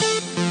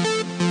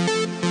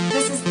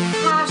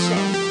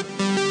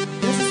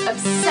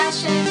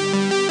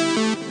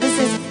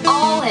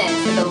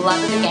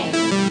love of the game.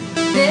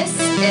 This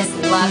is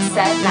Love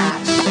Set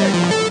Match.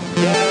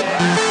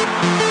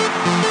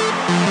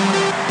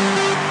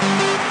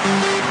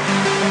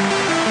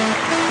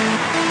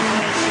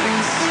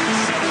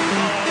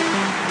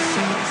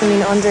 I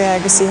mean, Andre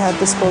Agassi had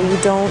this quote,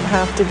 you don't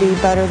have to be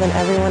better than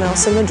everyone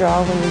else in the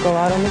draw when you go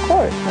out on the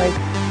court. Like,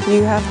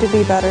 you have to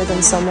be better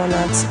than someone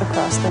that's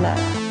across the net.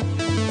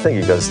 I think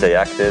you got to stay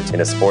active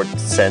in a sport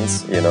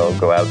sense,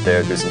 go out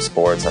there, do some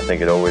sports. I think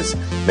it always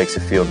makes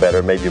you feel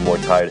better. Maybe you're more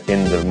tired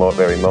in the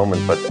very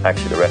moment, but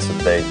actually the rest of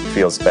the day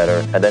feels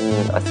better. And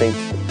then I think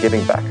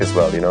giving back as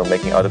well,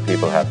 making other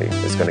people happy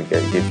is going to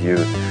give you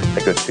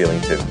a good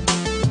feeling too.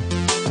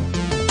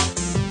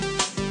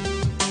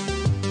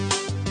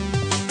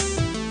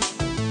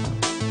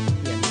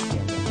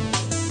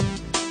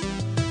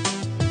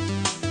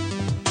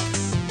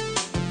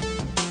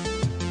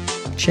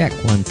 Check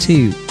 1,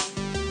 2.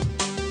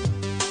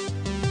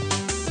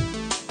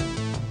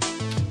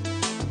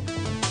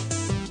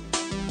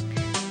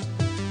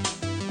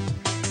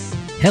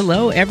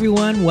 Hello,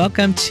 everyone.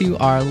 Welcome to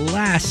our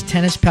last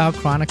Tennis Pal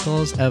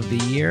Chronicles of the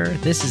year.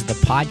 This is the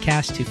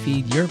podcast to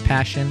feed your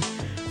passion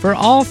for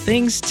all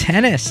things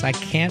tennis. I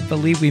can't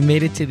believe we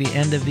made it to the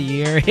end of the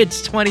year.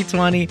 It's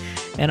 2020,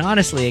 and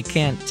honestly, it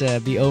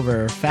can't be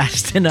over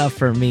fast enough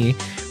for me.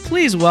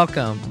 Please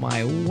welcome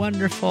my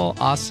wonderful,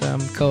 awesome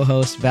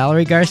co-host,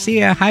 Valerie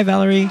Garcia. Hi,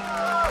 Valerie.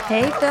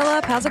 Hey,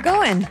 Philip. How's it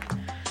going?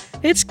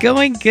 It's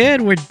going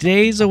good. We're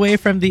days away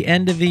from the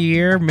end of the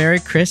year.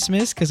 Merry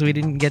Christmas, because we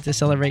didn't get to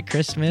celebrate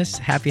Christmas.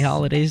 Happy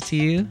holidays to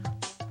you.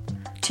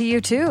 To you,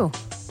 too.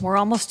 We're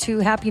almost to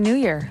Happy New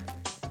Year.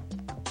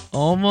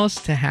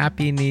 Almost to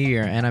Happy New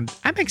Year. And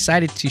I'm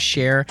excited to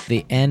share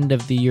the end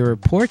of the year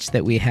reports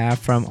that we have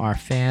from our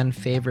fan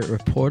favorite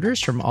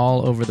reporters from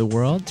all over the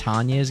world.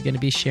 Tanya is going to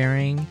be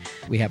sharing.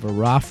 We have a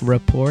Roth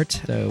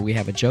report. So we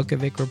have a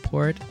Djokovic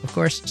report. Of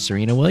course,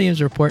 Serena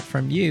Williams report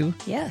from you.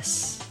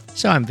 Yes.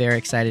 So I'm very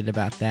excited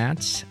about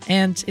that.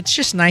 And it's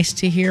just nice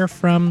to hear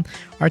from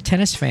our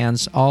tennis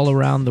fans all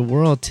around the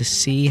world to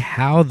see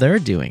how they're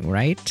doing,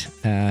 right?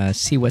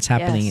 See what's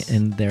happening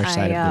in their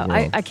side of the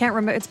world. I can't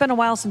remember. It's been a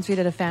while since we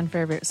did a fan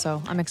favorite,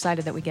 so I'm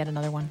excited that we get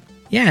another one.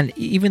 Yeah, and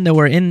even though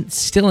we're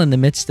still in the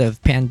midst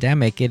of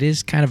pandemic, it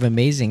is kind of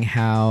amazing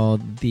how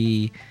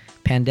the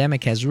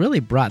pandemic has really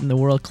brought the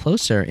world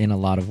closer in a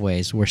lot of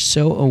ways. We're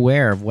so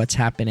aware of what's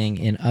happening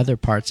in other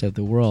parts of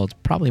the world,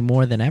 probably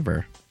more than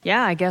ever.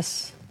 Yeah, I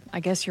guess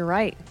you're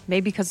right.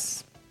 Maybe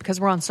because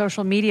we're on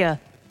social media,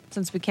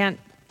 since we can't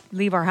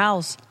leave our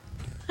house.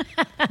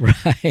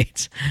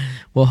 Right.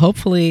 Well,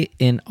 hopefully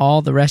in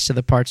all the rest of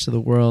the parts of the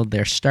world,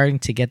 they're starting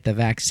to get the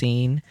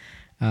vaccine.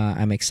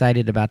 I'm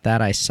excited about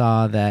that. I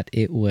saw that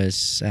it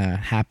was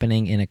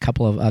happening in a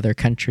couple of other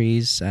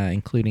countries,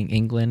 including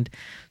England.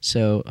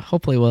 So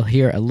hopefully we'll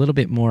hear a little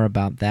bit more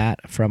about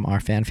that from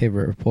our fan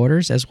favorite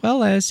reporters, as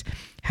well as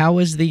how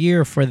was the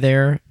year for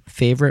their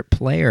favorite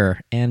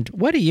player. And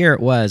what a year it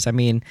was. I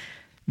mean,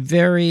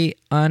 very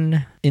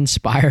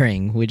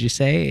uninspiring, would you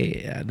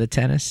say, the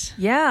tennis?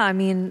 Yeah, I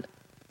mean,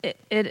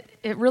 it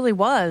really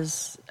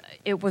was.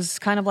 It was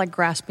kind of like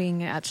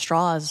grasping at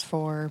straws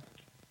for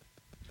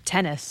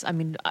tennis. I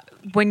mean,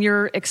 when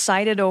you're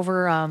excited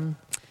over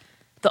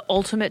the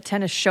Ultimate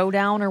Tennis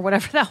Showdown or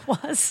whatever that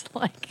was,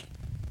 like,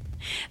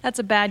 that's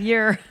a bad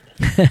year.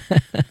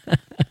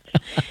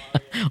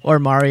 Or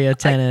Mario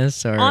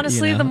Tennis. Or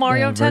honestly, the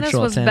Mario Tennis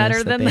was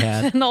better than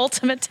the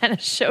Ultimate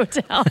Tennis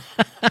Showdown.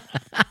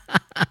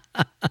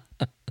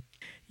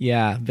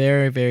 Yeah,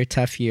 very, very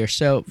tough year.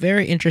 So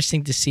very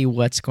interesting to see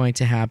what's going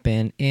to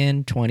happen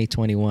in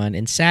 2021.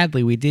 And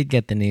sadly, we did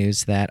get the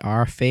news that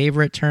our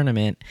favorite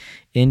tournament,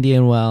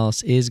 Indian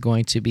Wells, is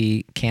going to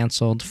be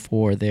canceled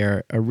for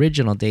their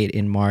original date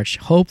in March,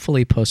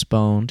 hopefully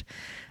postponed.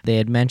 They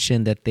had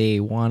mentioned that they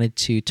wanted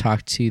to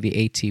talk to the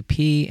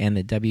ATP and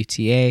the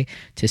WTA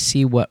to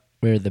see what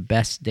were the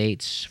best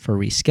dates for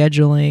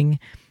rescheduling.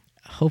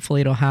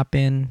 Hopefully it'll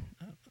happen.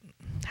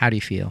 How do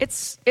you feel?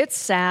 It's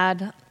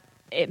sad.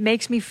 It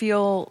makes me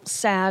feel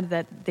sad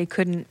that they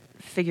couldn't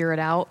figure it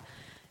out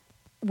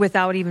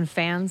without even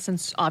fans,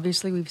 since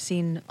obviously we've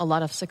seen a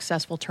lot of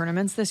successful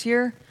tournaments this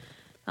year.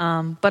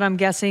 But I'm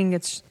guessing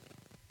it's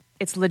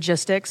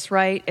logistics,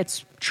 right?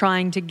 It's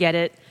trying to get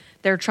it.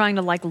 They're trying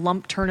to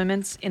lump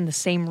tournaments in the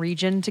same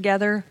region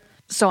together.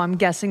 So I'm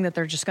guessing that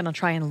they're just going to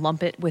try and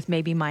lump it with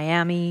maybe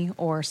Miami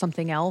or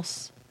something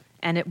else.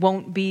 And it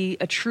won't be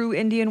a true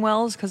Indian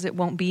Wells because it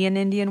won't be an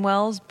Indian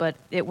Wells, but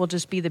it will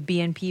just be the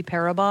BNP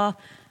Paribas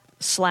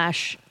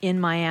 / in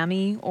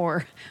Miami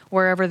or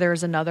wherever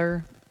there's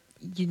another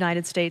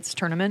United States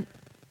tournament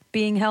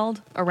being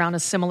held around a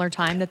similar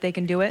time that they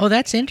can do it. Oh,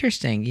 that's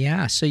interesting.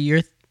 Yeah. So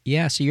you're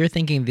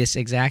thinking this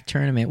exact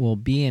tournament will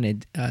be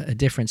in a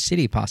different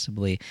city,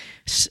 possibly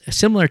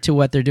similar to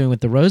what they're doing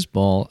with the Rose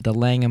Bowl. The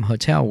Langham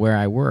Hotel, where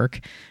I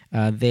work,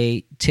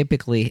 they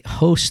typically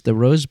host the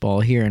Rose Bowl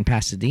here in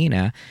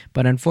Pasadena,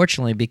 but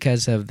unfortunately,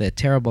 because of the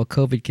terrible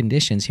COVID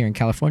conditions here in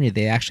California,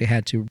 they actually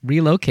had to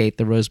relocate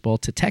the Rose Bowl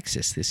to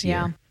Texas this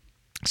year.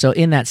 So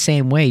in that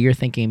same way, you're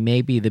thinking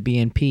maybe the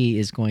BNP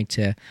is going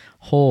to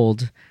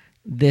hold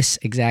this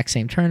exact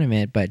same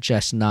tournament, but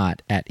just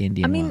not at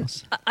Indian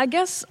Wells. I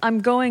guess I'm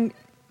going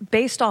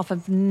based off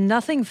of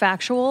nothing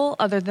factual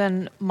other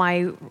than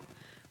my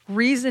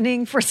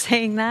reasoning for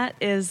saying that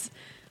is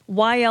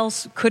why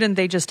else couldn't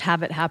they just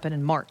have it happen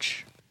in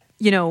March?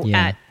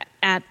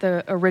 At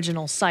the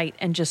original site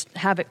and just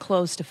have it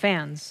closed to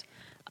fans.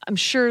 I'm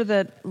sure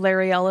that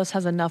Larry Ellis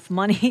has enough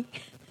money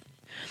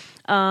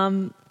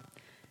to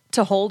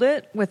hold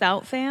it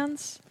without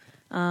fans,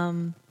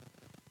 than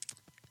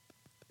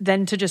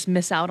to just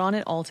miss out on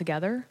it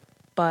altogether.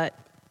 But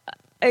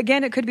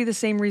again, it could be the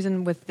same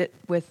reason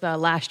with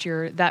last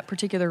year. That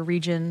particular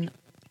region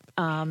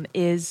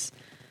is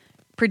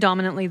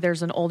predominantly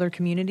there's an older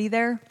community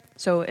there,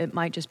 so it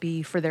might just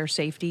be for their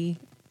safety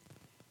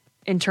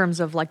in terms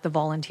of like the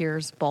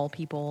volunteers, ball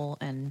people,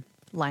 and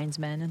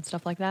linesmen and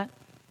stuff like that.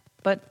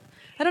 But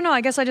I don't know.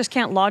 I guess I just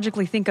can't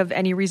logically think of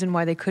any reason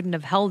why they couldn't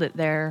have held it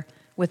there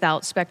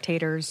without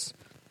spectators,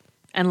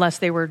 unless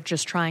they were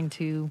just trying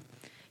to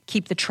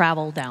keep the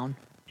travel down.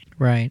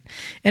 Right.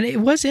 And it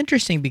was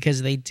interesting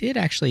because they did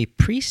actually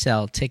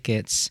pre-sell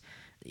tickets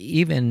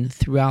even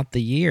throughout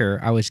the year.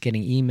 I was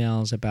getting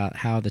emails about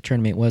how the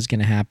tournament was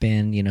going to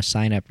happen,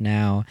 sign up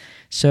now.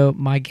 So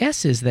my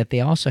guess is that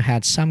they also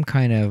had some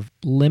kind of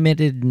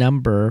limited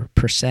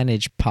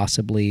percentage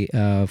possibly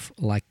of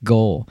like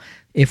goal.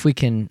 If we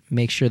can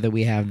make sure that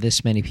we have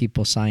this many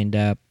people signed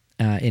up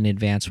in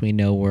advance, we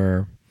know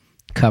we're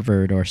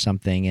covered or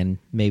something, and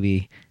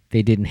maybe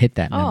they didn't hit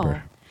that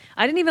number.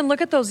 I didn't even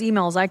look at those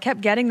emails. I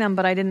kept getting them,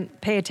 but I didn't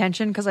pay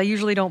attention because I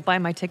usually don't buy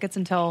my tickets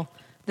until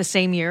the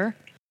same year.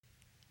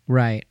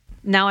 Right.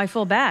 Now I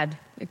feel bad.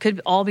 It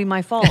could all be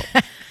my fault.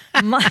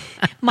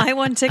 my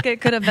one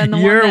ticket could have been the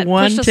Your one that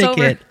one pushed us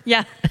ticket. over.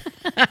 Yeah.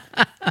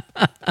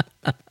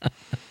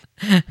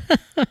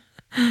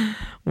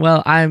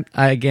 Well, I'm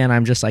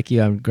just like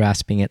you. I'm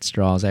grasping at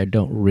straws. I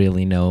don't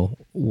really know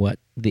what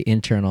the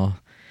internal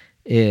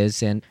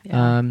is, and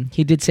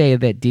he did say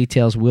that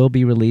details will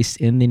be released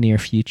in the near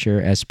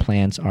future as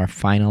plans are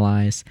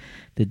finalized.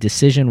 The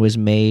decision was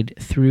made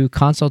through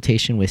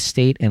consultation with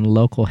state and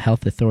local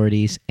health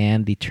authorities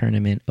and the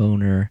tournament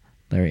owner,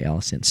 Larry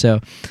Ellison. So,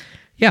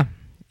 yeah,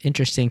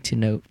 interesting to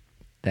note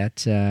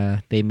that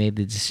they made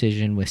the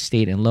decision with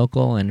state and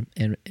local, and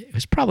it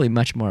was probably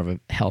much more of a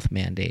health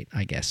mandate,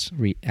 I guess,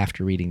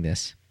 after reading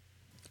this.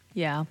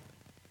 Yeah,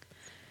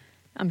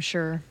 I'm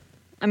sure.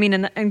 I mean,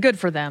 and good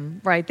for them,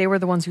 right? They were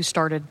the ones who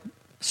started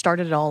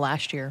it all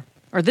last year.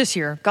 Or this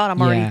year. God,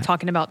 I'm already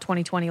talking about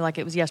 2020 like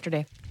it was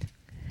yesterday.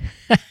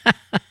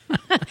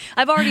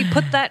 I've already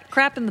put that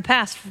crap in the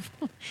past.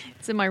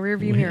 It's in my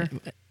rearview mirror.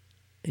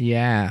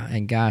 Yeah,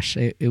 and gosh,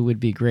 it would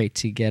be great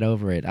to get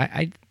over it.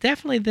 I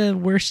definitely the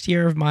worst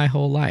year of my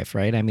whole life,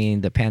 right? I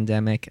mean, the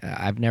pandemic,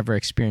 I've never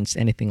experienced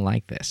anything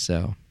like this,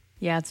 so.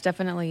 Yeah, it's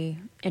definitely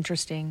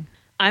interesting.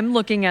 I'm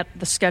looking at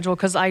the schedule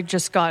because I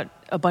just got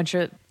a bunch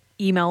of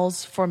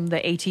emails from the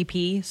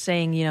ATP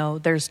saying,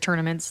 there's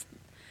tournaments,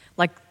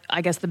 like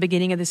I guess the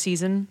beginning of the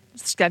season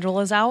schedule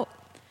is out.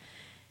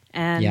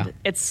 And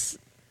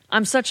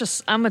I'm such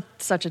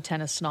a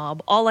tennis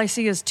snob. All I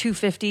see is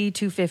 250,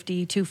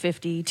 250,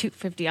 250,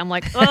 250. I'm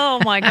like,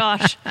 oh my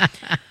gosh,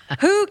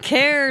 who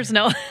cares?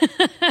 No,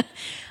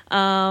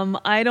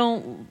 I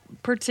don't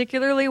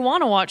particularly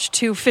want to watch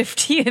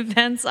 250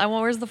 events.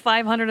 Where's the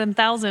 500 and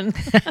 1,000?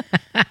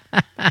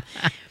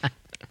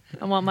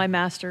 I want my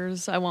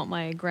Masters. I want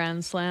my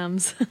Grand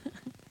Slams.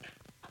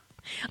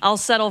 I'll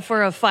settle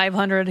for a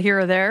 500 here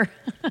or there.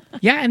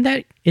 Yeah, and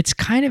that it's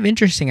kind of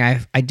interesting.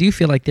 I do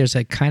feel like there's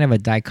a kind of a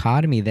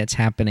dichotomy that's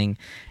happening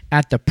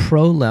at the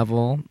pro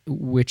level,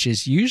 which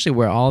is usually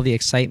where all the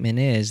excitement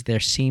is. There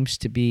seems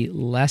to be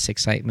less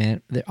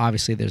excitement.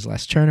 Obviously, there's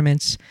less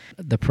tournaments.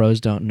 The pros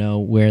don't know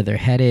where they're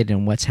headed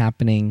and what's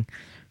happening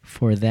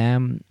for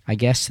them. I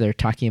guess they're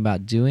talking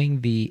about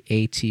doing the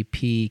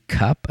ATP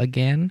Cup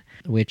again,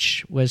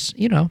 which was,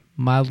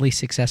 mildly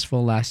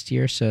successful last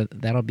year, so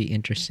that'll be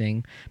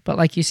interesting. But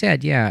like you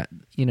said,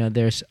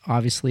 there's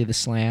obviously the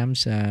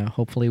slams.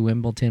 Hopefully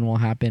Wimbledon will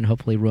happen.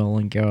 Hopefully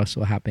Roland Garros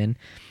will happen.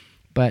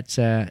 But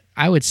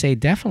I would say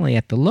definitely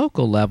at the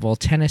local level,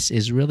 tennis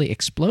is really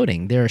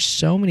exploding. There are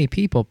so many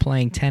people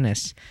playing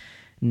tennis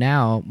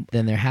now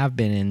than there have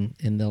been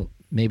in the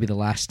maybe the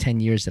last 10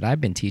 years that I've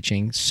been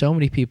teaching. So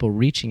many people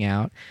reaching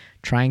out,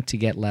 trying to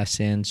get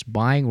lessons,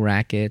 buying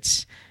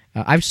rackets.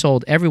 I've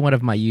sold every one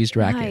of my used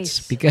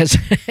rackets because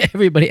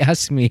everybody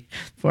asks me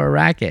for a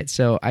racket.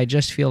 So I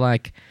just feel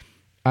like,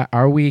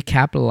 are we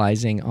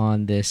capitalizing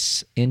on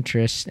this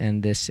interest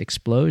and this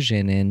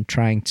explosion in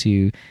trying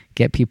to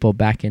get people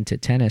back into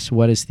tennis?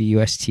 What is the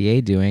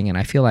USTA doing? And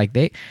I feel like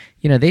they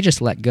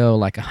just let go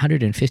like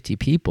 150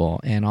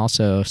 people, and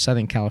also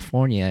Southern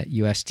California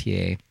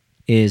USTA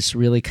is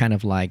really kind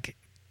of like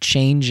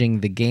changing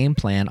the game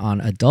plan on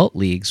adult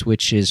leagues,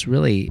 which is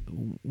really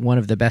one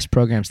of the best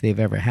programs they've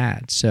ever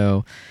had.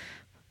 So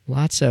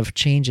lots of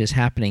changes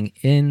happening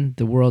in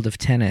the world of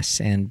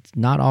tennis, and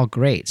not all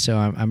great. So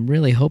I'm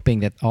really hoping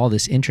that all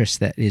this interest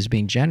that is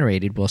being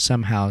generated will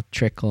somehow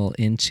trickle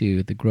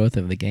into the growth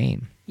of the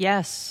game.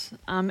 Yes.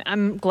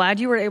 I'm glad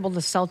you were able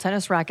to sell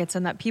tennis rackets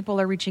and that people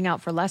are reaching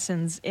out for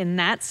lessons in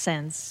that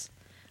sense.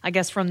 I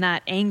guess from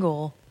that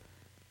angle,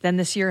 then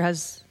this year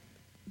has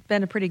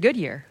been a pretty good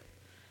year.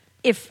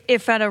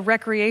 If at a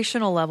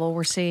recreational level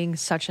we're seeing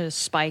such a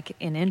spike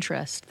in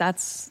interest,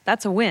 that's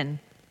a win.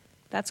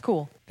 That's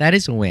cool. That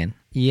is a win.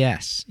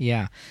 Yes.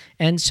 Yeah.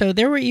 And so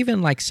there were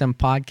even like some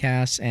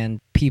podcasts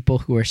and people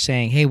who are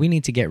saying, hey, we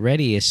need to get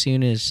ready as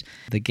soon as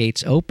the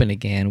gates open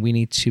again. We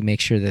need to make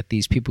sure that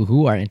these people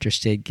who are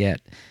interested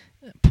get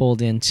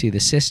pulled into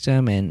the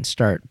system and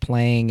start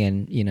playing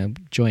and,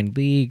 join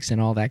leagues and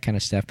all that kind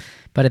of stuff.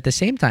 But at the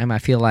same time, I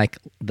feel like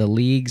the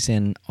leagues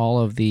and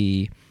all of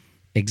the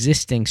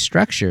existing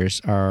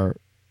structures are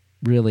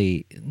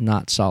really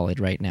not solid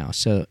right now.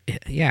 So,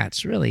 yeah,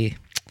 it's really...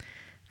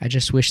 I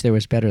just wish there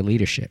was better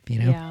leadership,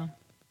 Yeah,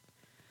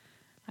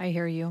 I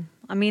hear you.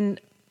 I mean,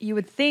 you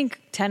would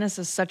think tennis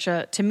is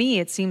to me,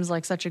 it seems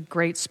like such a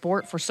great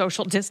sport for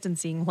social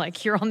distancing.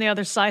 Like you're on the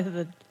other side of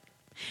the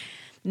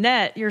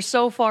net, you're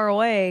so far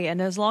away.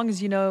 And as long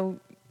as,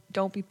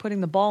 don't be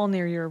putting the ball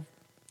near your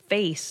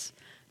face,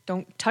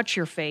 don't touch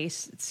your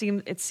face.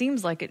 It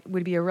seems like it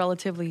would be a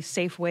relatively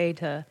safe way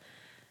to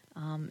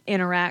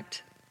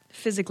interact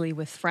physically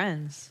with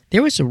friends.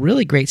 There was a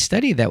really great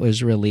study that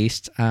was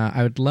released.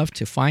 I would love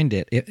to find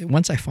it.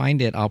 Once I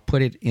find it, I'll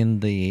put it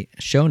in the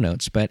show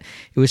notes. But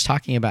it was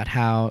talking about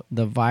how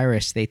the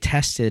virus, they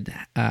tested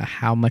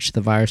how much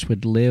the virus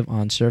would live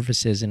on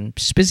surfaces. And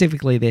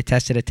specifically, they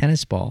tested a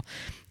tennis ball.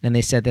 And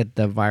they said that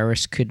the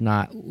virus could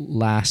not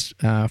last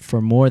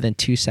for more than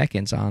 2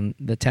 seconds on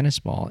the tennis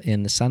ball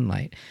in the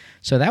sunlight.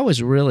 So that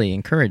was really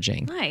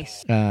encouraging.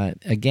 Nice.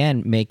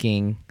 Again,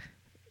 making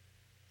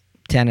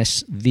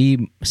tennis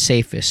the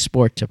safest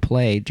sport to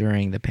play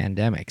during the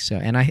pandemic. So,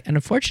 and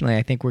unfortunately,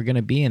 I think we're going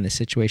to be in this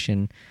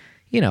situation,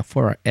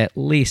 for at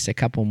least a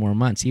couple more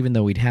months, even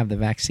though we'd have the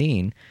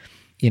vaccine.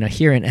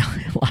 Here in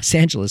Los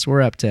Angeles,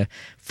 we're up to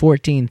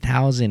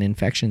 14,000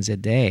 infections a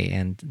day,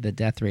 and the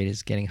death rate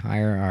is getting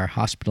higher. Our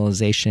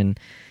hospitalization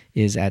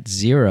is at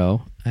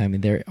 0. I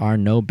mean, there are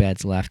no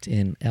beds left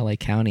in LA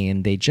County,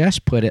 and they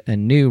just put a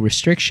new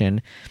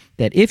restriction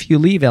that if you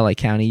leave LA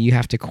County, you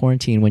have to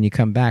quarantine when you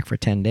come back for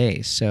 10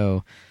 days.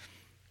 So,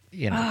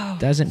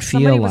 doesn't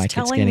feel like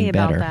it's getting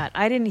better. About that.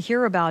 I didn't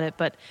hear about it,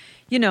 but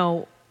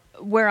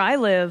where I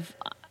live,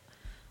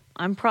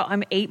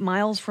 I'm 8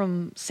 miles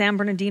from San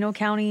Bernardino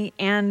County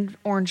and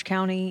Orange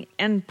County,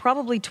 and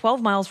probably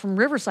 12 miles from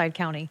Riverside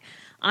County.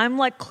 I'm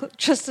like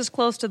just as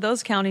close to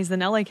those counties than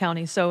LA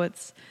County, so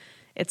it's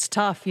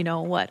tough.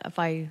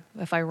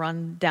 If I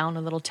run down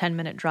a little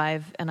 10-minute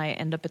drive and I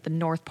end up at the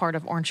north part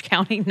of Orange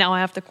County, now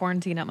I have to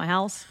quarantine at my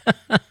house.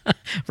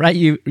 Right,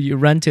 you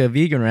run to a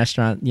vegan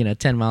restaurant,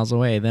 10 miles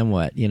away, then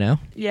what,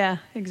 Yeah,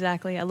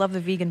 exactly. I love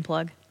the vegan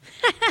plug.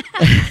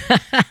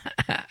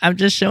 I'm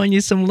just showing you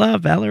some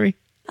love, Valerie.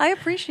 I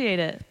appreciate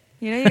it.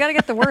 You got to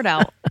get the word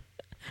out.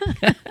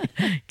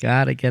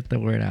 Gotta get the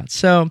word out.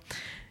 So,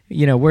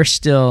 we're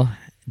still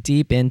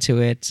deep into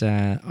it.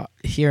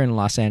 Here in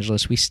Los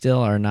Angeles, we still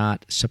are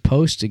not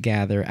supposed to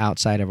gather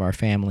outside of our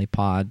family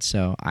pod.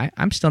 So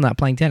I'm still not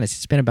playing tennis.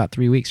 It's been about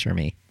 3 weeks for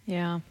me.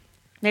 Yeah.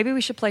 Maybe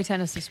we should play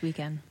tennis this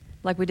weekend,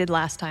 like we did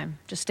last time.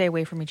 Just stay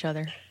away from each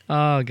other.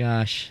 Oh,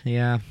 gosh.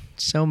 Yeah.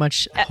 So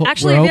much.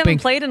 Actually, if you haven't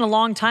played in a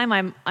long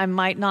time, I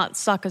might not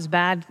suck as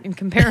bad in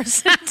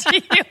comparison to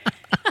you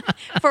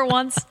for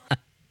once.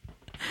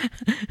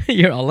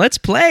 You're all, let's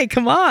play.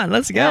 Come on,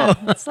 let's go. Yeah,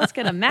 let's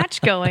get a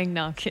match going.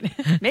 No, kidding.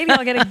 Maybe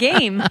I'll get a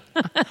game.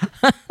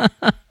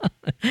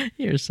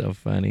 You're so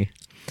funny.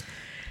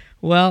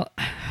 Well,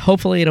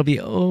 hopefully it'll be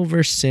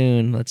over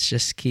soon. Let's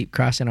just keep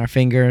crossing our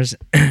fingers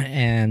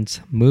and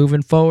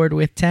moving forward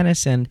with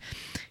tennis. And,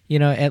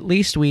 at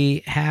least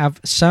we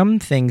have some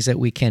things that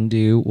we can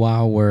do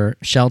while we're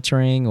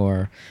sheltering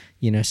or,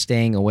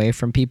 staying away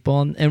from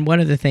people. And one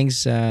of the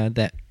things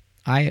that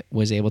I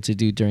was able to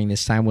do during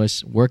this time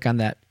was work on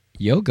that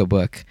yoga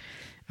book,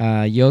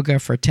 Yoga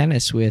for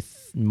Tennis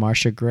with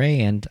Marcia Gray,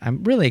 and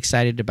I'm really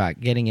excited about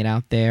getting it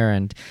out there.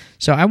 And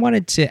so I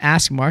wanted to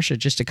ask Marcia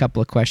just a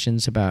couple of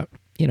questions about,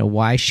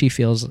 why she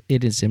feels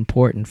it is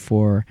important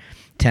for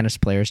tennis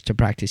players to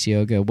practice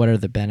yoga. What are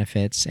the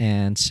benefits?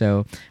 And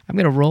so I'm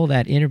going to roll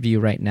that interview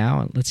right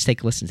now, and let's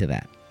take a listen to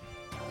that.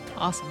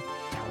 Awesome.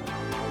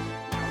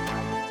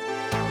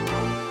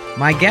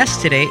 My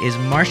guest today is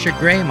Marcia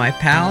Gray, my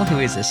pal, who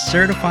is a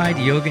certified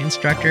yoga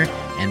instructor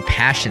and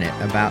passionate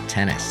about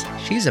tennis.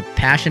 She's a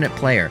passionate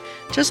player,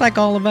 just like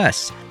all of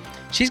us.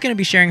 She's going to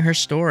be sharing her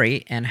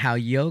story and how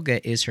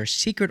yoga is her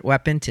secret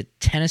weapon to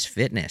tennis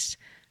fitness.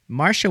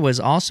 Marcia was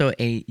also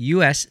a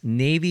U.S.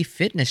 Navy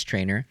fitness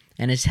trainer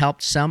and has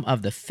helped some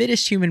of the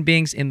fittest human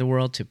beings in the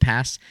world to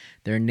pass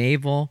their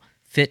naval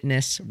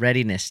fitness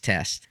readiness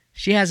test.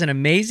 She has an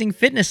amazing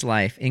fitness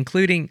life,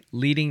 including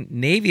leading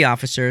Navy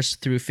officers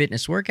through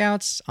fitness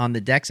workouts on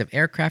the decks of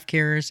aircraft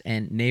carriers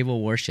and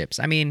naval warships.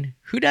 I mean,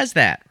 who does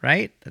that,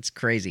 right? That's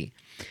crazy.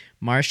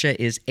 Marsha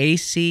is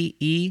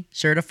ACE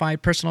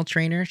certified personal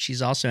trainer.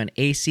 She's also an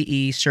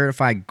ACE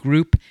certified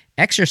group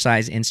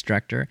exercise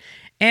instructor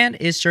and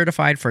is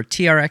certified for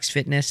TRX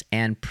fitness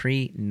and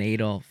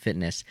prenatal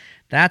fitness.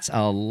 That's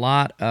a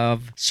lot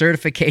of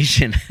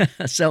certification.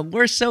 So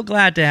we're so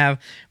glad to have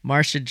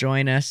Marsha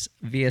join us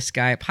via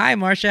Skype. Hi,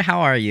 Marsha.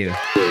 How are you?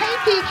 Hey,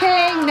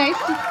 PK. Nice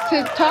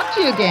to talk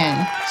to you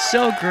again.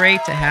 So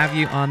great to have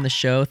you on the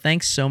show.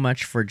 Thanks so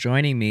much for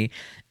joining me.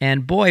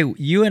 And boy,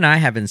 you and I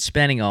have been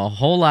spending a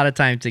whole lot of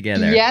time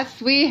together.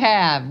 Yes, we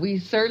have. We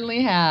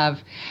certainly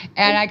have.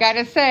 And I got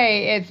to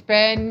say, it's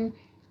been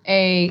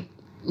a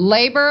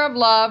labor of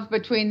love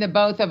between the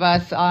both of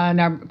us on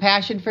our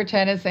passion for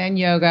tennis and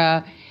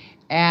yoga.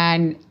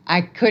 And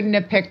I couldn't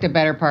have picked a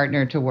better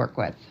partner to work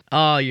with.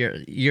 Oh,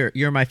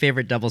 you're my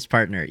favorite doubles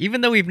partner.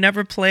 Even though we've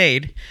never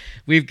played,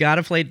 we've got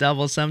to play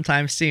doubles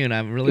sometime soon.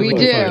 I'm really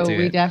looking forward to it.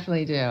 We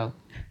definitely do.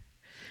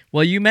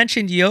 Well, you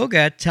mentioned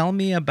yoga. Tell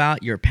me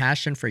about your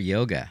passion for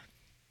yoga.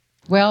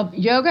 Well,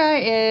 yoga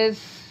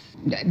is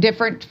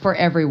different for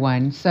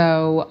everyone.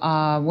 So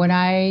when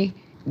I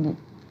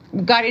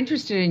got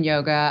interested in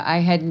yoga,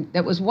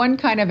 that was one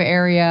kind of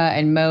area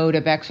and mode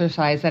of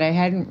exercise that I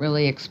hadn't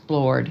really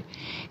explored.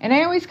 And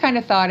I always kind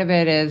of thought of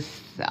it as,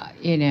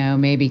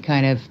 maybe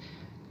kind of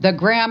the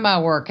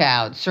grandma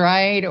workouts,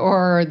 right?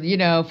 Or,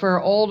 for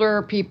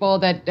older people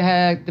that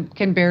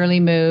can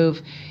barely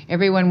move,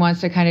 everyone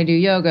wants to kind of do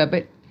yoga.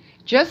 But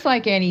just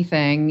like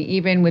anything,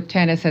 even with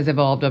tennis has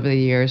evolved over the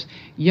years,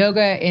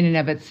 yoga in and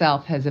of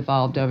itself has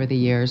evolved over the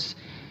years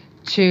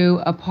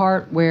to a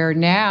part where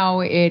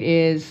now it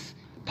is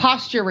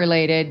posture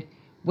related,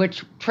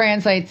 which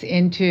translates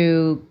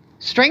into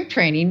strength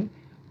training,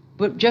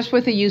 but just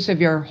with the use of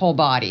your whole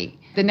body.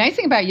 The nice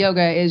thing about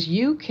yoga is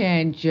you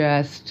can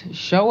just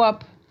show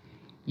up,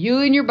 you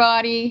and your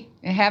body,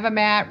 and have a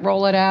mat,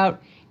 roll it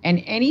out,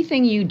 and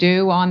anything you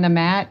do on the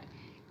mat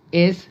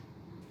is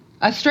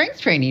a strength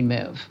training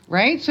move,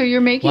 right? So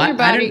you're making your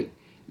body,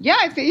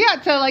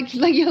 so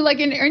like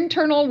an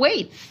internal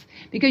weights,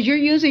 because you're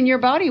using your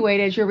body weight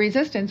as your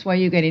resistance while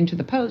you get into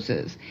the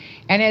poses.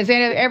 And as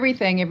in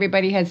everything,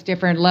 everybody has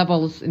different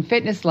levels and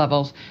fitness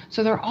levels,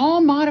 so they're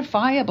all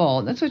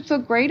modifiable. That's what's so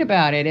great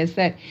about it, is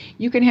that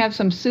you can have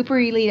some super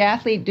elite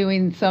athlete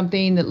doing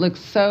something that looks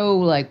so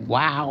like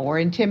wow or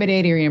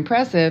intimidating or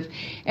impressive,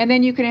 and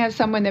then you can have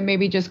someone that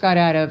maybe just got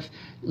out of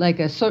like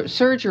a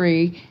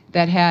surgery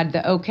that had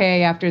the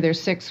okay after their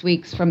 6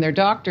 weeks from their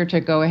doctor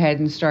to go ahead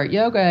and start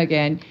yoga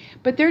again,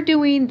 but they're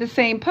doing the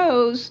same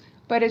pose,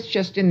 but it's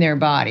just in their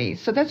body.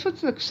 So that's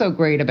what's so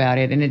great about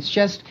it. And it's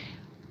just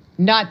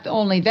not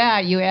only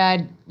that, you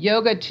add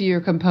yoga to your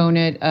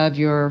component of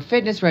your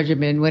fitness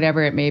regimen,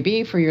 whatever it may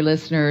be for your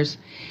listeners,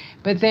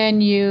 but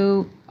then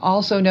you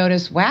also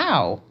notice,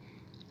 wow,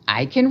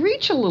 I can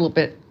reach a little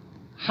bit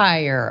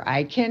higher.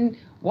 I can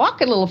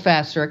walk a little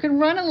faster. I can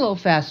run a little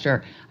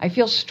faster. I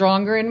feel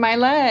stronger in my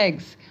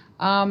legs.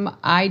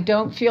 I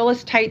don't feel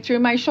as tight through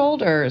my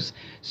shoulders.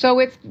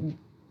 So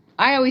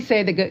I always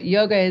say that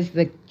yoga is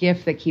the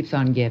gift that keeps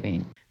on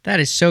giving. That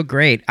is so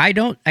great. I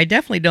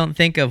definitely don't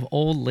think of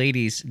old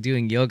ladies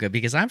doing yoga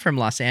because I'm from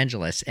Los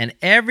Angeles and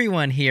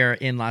everyone here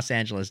in Los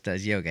Angeles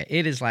does yoga.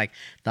 It is like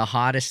the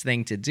hottest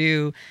thing to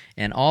do,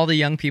 and all the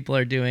young people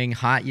are doing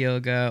hot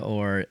yoga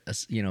or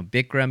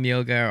Bikram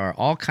yoga or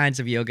all kinds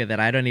of yoga that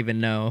I don't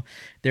even know.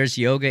 There's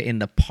yoga in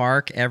the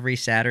park every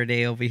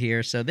Saturday over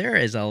here. So there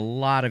is a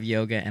lot of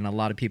yoga and a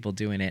lot of people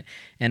doing it.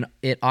 And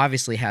it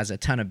obviously has a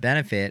ton of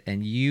benefit,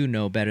 and you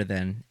know better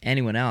than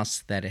anyone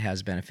else that it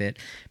has benefit.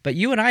 But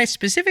you and I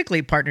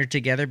specifically partnered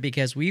together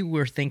because we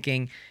were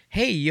thinking,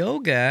 hey,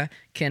 yoga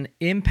can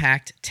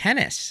impact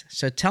tennis.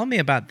 So tell me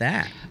about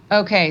that.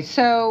 Okay,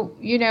 so,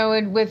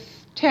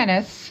 with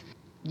tennis,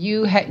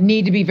 you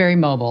need to be very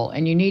mobile,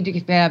 and you need to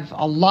have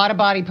a lot of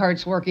body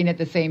parts working at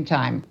the same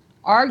time.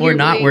 Arguably, or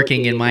not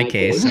working in my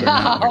case.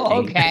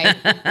 Oh, okay.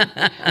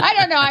 I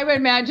don't know. I would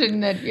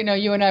imagine that,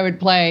 you and I would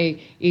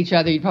play each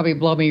other. You'd probably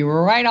blow me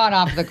right on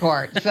off the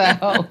court.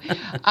 So,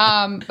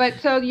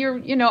 but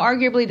you're,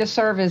 arguably the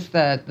serve is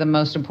the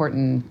most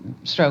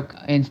important stroke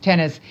in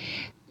tennis.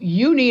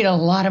 You need a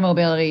lot of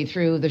mobility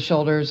through the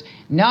shoulders.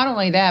 Not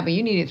only that, but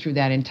you need it through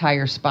that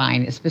entire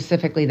spine,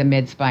 specifically the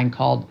mid-spine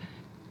called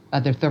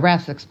the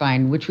thoracic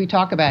spine, which we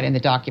talk about in the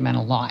document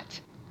a lot.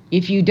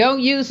 If you don't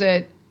use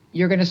it,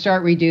 you're going to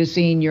start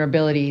reducing your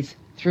abilities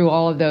through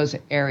all of those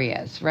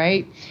areas,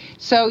 right?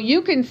 So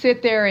you can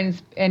sit there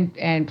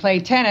and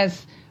play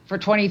tennis for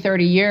 20,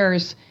 30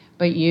 years,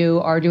 but you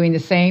are doing the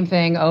same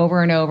thing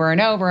over and over and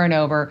over and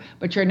over,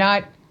 but you're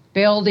not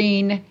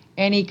building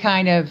any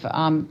kind of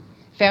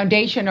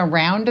foundation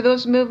around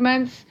those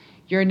movements.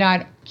 You're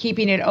not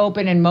keeping it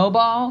open and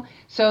mobile.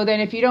 So then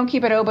if you don't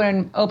keep it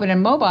open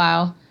and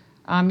mobile,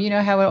 you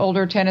know how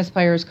older tennis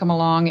players come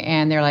along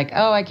and they're like,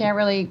 oh, I can't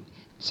really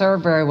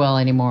serve very well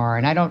anymore,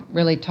 and I don't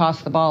really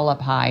toss the ball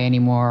up high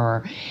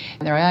anymore.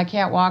 And they're like, I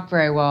can't walk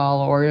very well,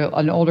 or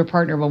an older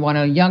partner will want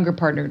a younger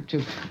partner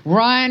to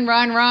run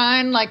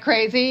like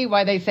crazy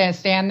while they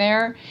stand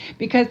there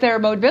because their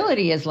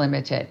mobility is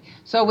limited.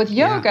 So with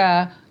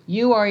yoga,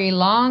 you are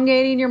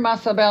elongating your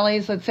muscle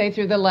bellies, let's say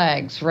through the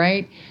legs,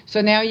 right?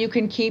 So now you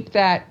can keep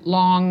that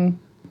long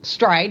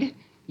stride.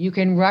 You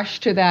can rush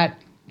to that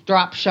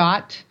drop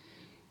shot.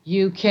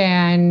 You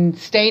can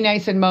stay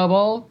nice and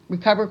mobile,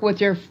 recover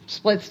with your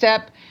split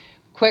step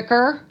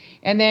quicker.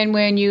 And then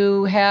when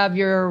you have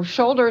your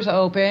shoulders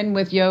open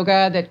with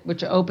yoga,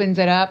 which opens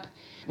it up,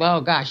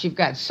 well, gosh, you've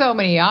got so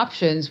many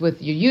options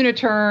with your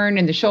uniturn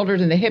and the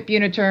shoulders and the hip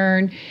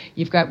uniturn.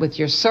 You've got with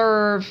your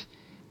serve.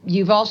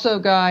 You've also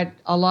got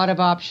a lot of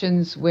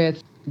options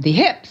with the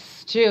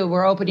hips, too.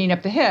 We're opening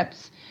up the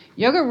hips.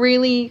 Yoga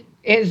really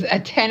is a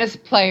tennis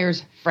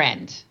player's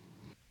friend.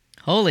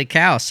 Holy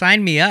cow,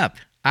 sign me up.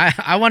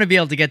 I want to be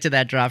able to get to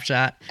that drop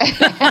shot.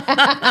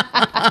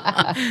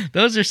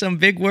 Those are some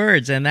big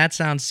words, and that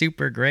sounds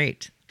super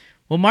great.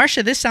 Well,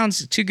 Marcia, this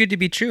sounds too good to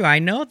be true. I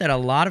know that a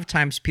lot of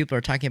times people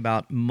are talking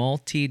about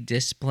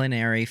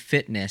multidisciplinary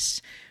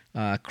fitness,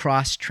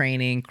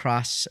 cross-training,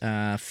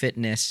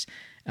 cross-fitness.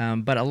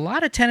 But a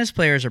lot of tennis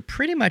players are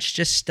pretty much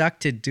just stuck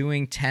to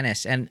doing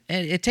tennis, and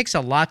it takes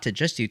a lot to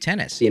just do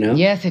tennis.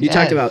 Yes, it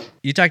does.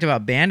 You talked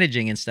about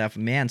bandaging and stuff.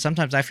 Man,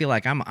 sometimes I feel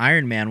like I'm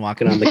Iron Man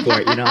walking on the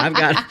court. I've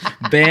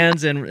got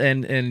bands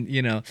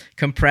and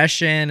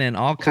compression and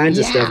all kinds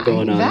of stuff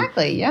going on.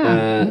 Exactly.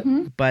 Yeah.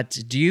 But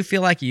do you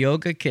feel like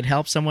yoga could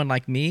help someone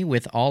like me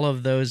with all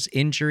of those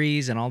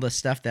injuries and all the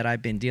stuff that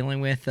I've been dealing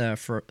with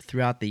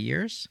throughout the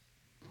years?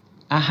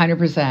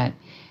 100%.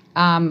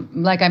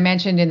 Like I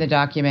mentioned in the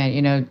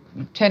document,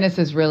 tennis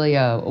is really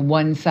a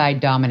one-side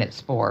dominant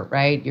sport,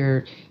 right?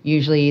 You're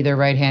usually either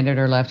right-handed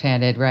or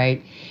left-handed,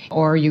 right?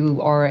 Or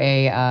you are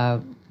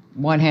a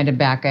one-handed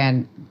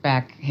backhand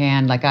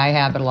like I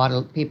have, but a lot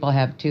of people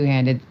have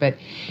two-handed. But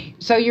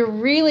so you're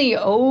really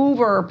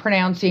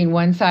over-pronouncing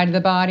one side of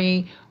the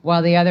body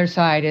while the other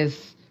side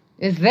is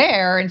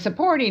there and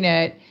supporting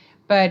it,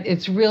 but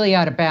it's really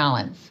out of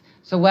balance.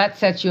 So that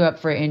sets you up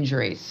for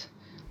injuries.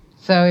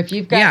 So if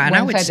you've got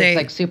one side that's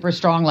like super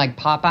strong, like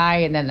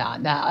Popeye, and then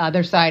the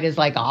other side is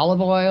like olive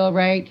oil,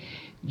 right?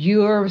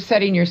 You're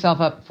setting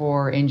yourself up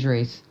for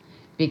injuries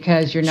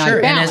because you're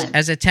not balanced. And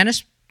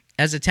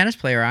as a tennis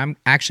player, I'm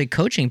actually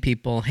coaching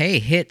people, hey,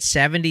 hit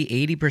 70,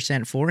 80%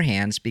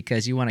 forehands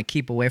because you want to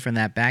keep away from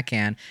that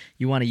backhand.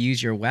 You want to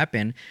use your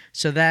weapon.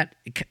 So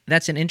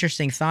that's an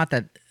interesting thought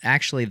that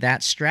actually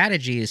that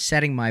strategy is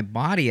setting my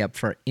body up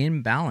for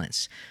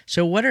imbalance.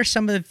 So what are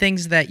some of the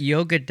things that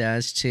yoga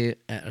does to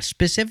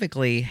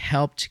specifically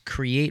help to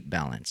create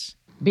balance?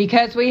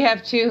 Because we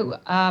have two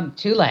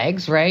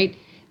legs, right?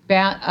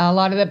 A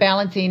lot of the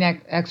balancing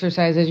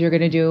exercises you're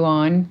going to do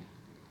on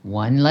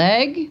one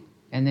leg,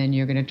 and then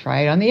you're going to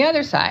try it on the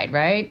other side,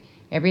 right?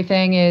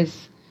 Everything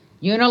is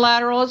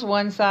unilateral is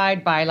one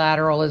side,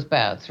 bilateral is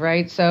both,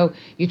 right? So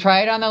you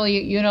try it on the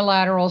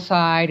unilateral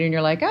side, and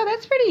you're like, oh,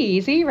 that's pretty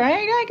easy,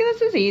 right?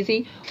 This is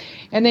easy.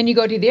 And then you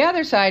go to the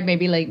other side,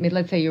 maybe like,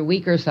 let's say your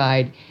weaker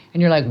side,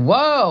 and you're like,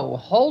 whoa,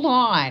 hold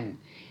on.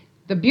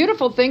 The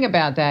beautiful thing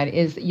about that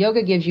is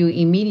yoga gives you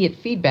immediate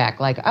feedback,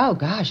 like, oh,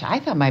 gosh, I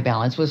thought my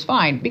balance was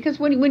fine. Because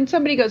when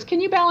somebody goes, can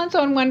you balance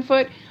on one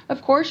foot?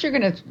 Of course you're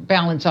going to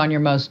balance on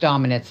your most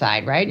dominant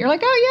side, right? You're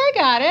like, oh,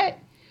 yeah, I got it.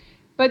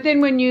 But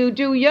then when you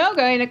do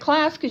yoga in a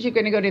class, because you're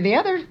going to go to the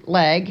other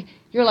leg,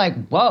 you're like,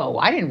 whoa,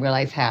 I didn't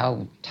realize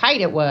how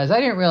tight it was.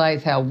 I didn't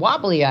realize how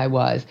wobbly I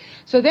was.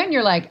 So then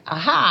you're like,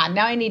 aha,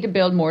 now I need to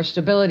build more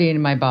stability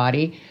in my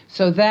body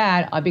so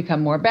that I'll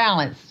become more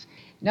balanced.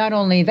 Not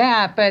only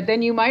that, but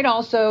then you might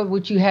also,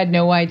 which you had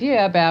no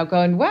idea about,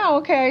 going, wow,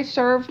 okay, I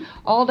serve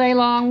all day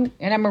long,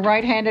 and I'm a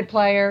right-handed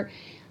player.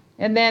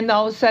 And then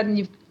all of a sudden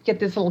you get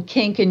this little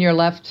kink in your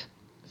left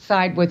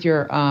side with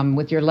your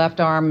left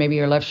arm, maybe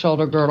your left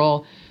shoulder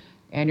girdle.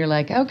 And you're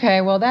like,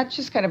 okay, well, that's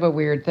just kind of a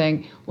weird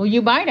thing. Well,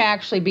 you might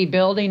actually be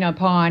building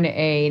upon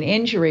an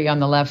injury on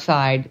the left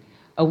side,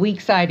 a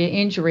weak-sided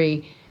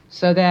injury,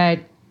 so that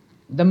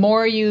the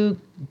more you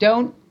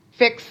don't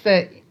fix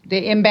the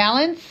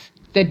imbalance,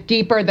 the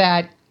deeper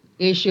that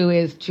issue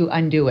is to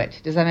undo it.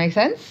 Does that make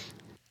sense?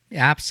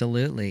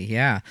 Absolutely,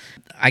 yeah.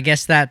 I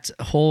guess that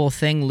whole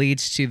thing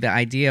leads to the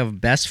idea of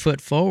best foot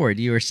forward.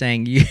 You were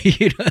saying you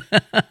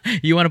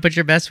want to put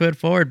your best foot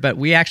forward, but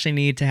we actually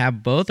need to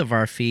have both of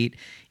our feet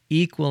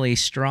equally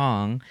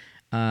strong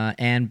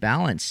and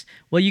balanced.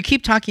 Well, you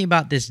keep talking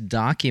about this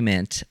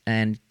document,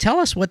 and tell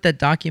us what that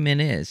document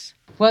is.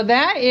 Well,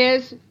 that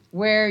is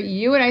where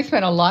you and I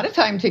spent a lot of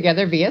time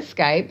together via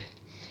Skype.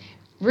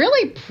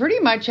 Really, pretty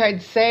much,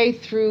 I'd say,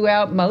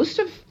 throughout most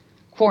of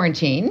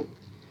quarantine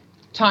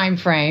time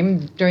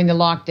frame during the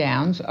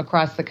lockdowns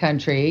across the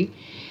country.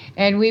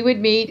 And we would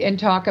meet and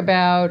talk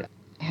about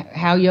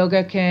how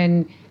yoga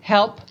can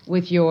help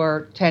with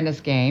your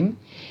tennis game.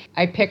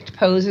 I picked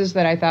poses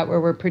that I thought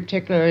were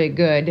particularly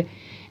good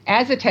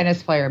as a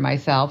tennis player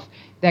myself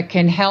that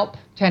can help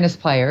tennis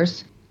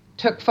players.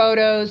 Took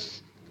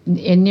photos,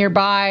 in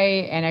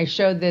nearby, and I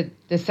showed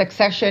the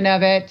succession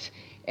of it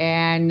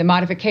and the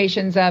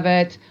modifications of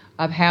it,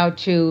 of how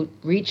to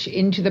reach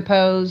into the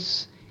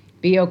pose,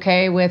 be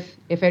okay with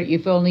if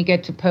you only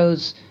get to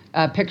pose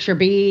picture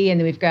B, and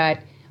then we've got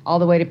all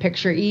the way to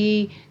picture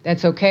E.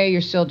 That's okay.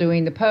 You're still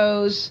doing the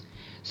pose.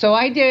 So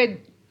I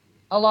did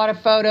a lot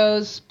of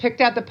photos,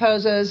 picked out the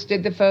poses,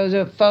 did the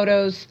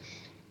photos,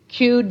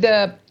 cued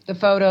the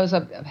photos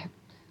of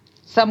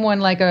someone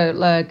like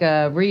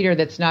a reader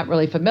that's not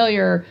really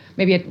familiar,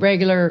 maybe a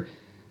regular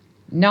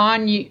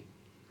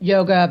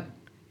non-yoga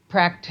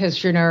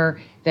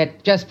practitioner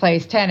that just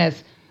plays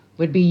tennis,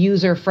 would be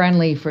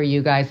user-friendly for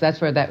you guys.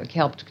 That's where that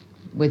helped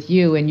with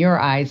you in your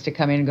eyes to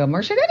come in and go,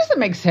 Marcia, that doesn't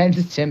make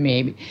sense to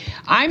me.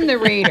 I'm the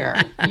reader.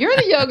 You're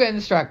the yoga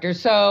instructor.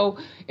 So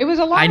it was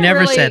a lot of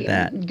really said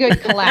that.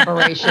 Good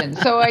collaboration.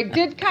 So I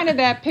did kind of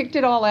that, picked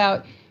it all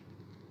out,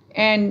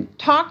 and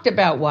talked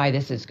about why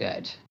this is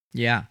good.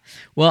 Yeah.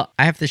 Well,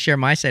 I have to share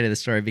my side of the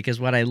story because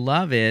what I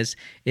love is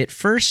it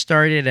first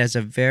started as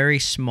a very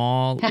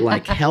small,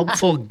 like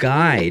helpful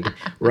guide,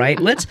 right?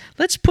 Let's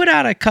put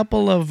out a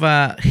couple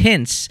of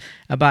hints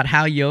about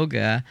how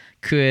yoga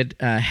could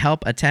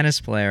help a tennis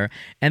player.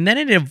 And then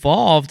it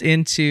evolved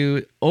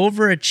into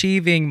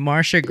overachieving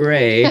Marcia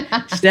Gray,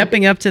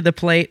 stepping up to the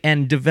plate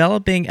and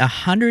developing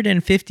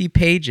 150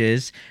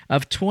 pages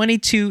of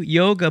 22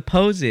 yoga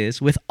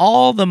poses with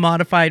all the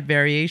modified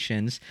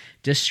variations,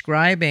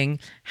 describing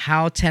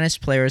how tennis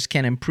players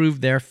can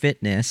improve their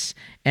fitness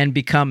and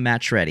become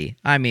match ready.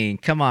 I mean,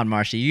 come on,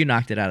 Marcia, you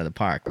knocked it out of the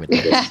park with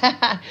this.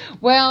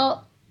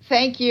 Well,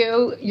 thank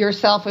you,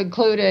 yourself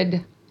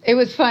included. It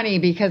was funny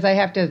because I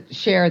have to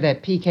share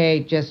that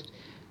PK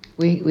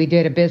we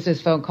did a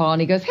business phone call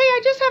and he goes, hey,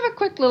 I just have a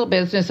quick little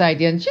business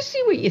idea and just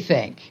see what you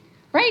think,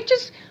 right?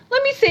 Just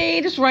let me see,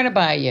 just run it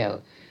by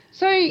you.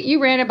 So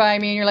you ran it by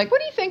me and you're like,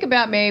 what do you think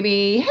about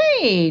maybe,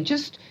 hey,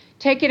 just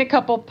taking a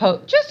couple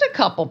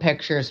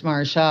pictures,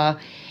 Marcia,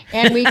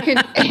 and we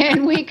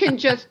can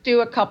just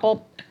do a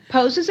couple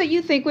poses that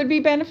you think would be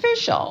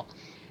beneficial.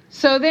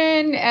 So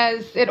then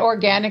as it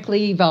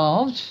organically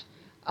evolved,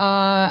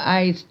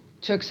 I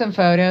took some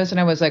photos and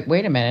I was like,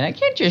 wait a minute, I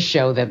can't just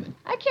show them.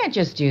 I can't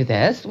just do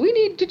this. We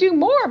need to do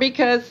more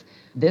because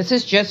this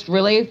is just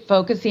really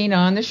focusing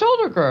on the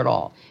shoulder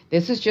girdle.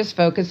 This is just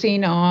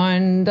focusing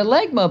on the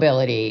leg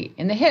mobility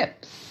in the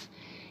hips.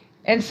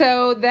 And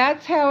so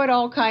that's how it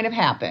all kind of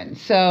happened.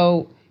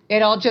 So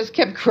it all just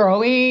kept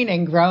growing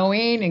and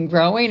growing and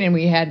growing. And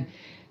we had,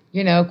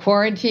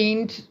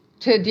 quarantine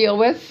to deal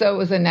with. So it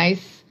was a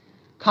nice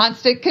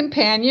constant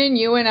companion,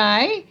 you and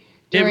I.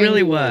 It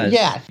really was.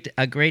 Yes.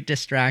 A great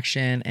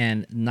distraction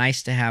and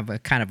nice to have a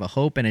kind of a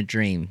hope and a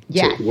dream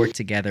to work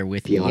together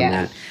with you on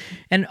that.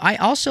 And I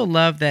also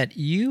love that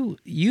you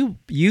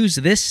use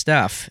this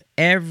stuff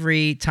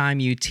every time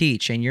you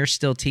teach, and you're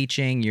still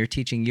teaching. You're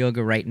teaching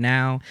yoga right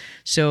now.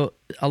 So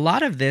a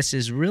lot of this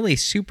is really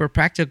super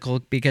practical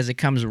because it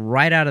comes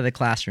right out of the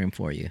classroom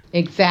for you.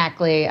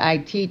 Exactly. I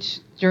teach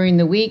during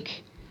the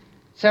week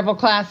several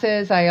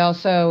classes. I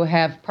also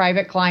have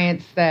private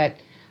clients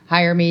that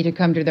hire me to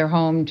come to their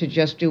home to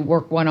just do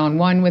work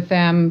one-on-one with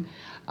them.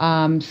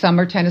 Some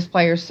are tennis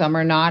players, some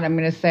are not. I'm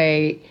going to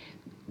say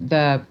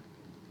the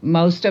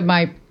most of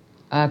my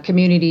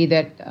community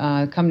that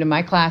come to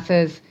my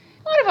classes,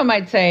 a lot of them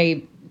I'd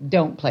say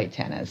don't play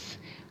tennis.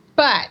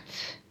 But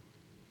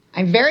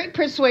I'm very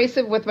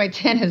persuasive with my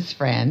tennis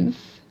friends,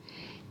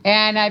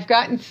 and I've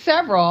gotten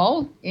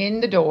several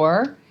in the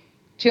door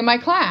to my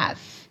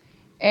class.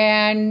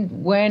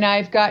 And when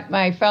I've got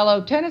my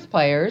fellow tennis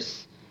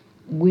players,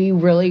 we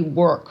really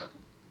work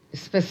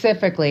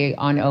specifically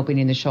on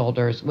opening the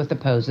shoulders with the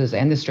poses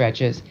and the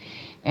stretches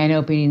and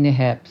opening the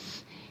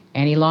hips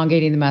and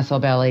elongating the muscle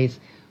bellies.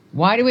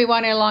 Why do we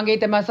want to elongate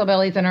the muscle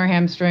bellies and our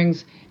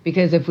hamstrings?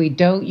 Because if we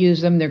don't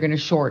use them, they're going to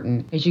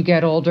shorten. As you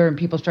get older and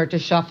people start to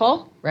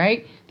shuffle,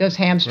 right? Those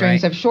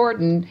hamstrings have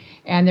shortened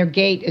and their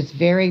gait is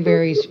very,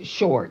 very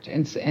short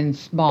and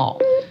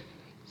small.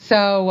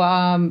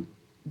 So,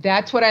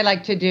 that's what I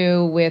like to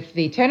do with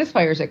the tennis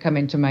players that come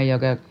into my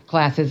yoga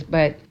classes.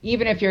 But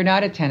even if you're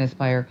not a tennis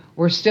player,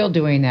 we're still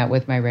doing that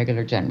with my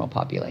regular general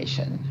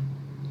population.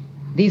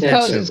 These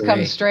poses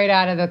come straight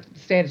out of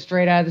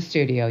the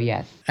studio,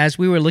 yes. As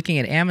we were looking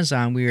at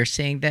Amazon, we were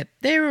seeing that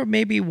there were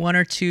maybe one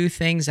or two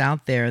things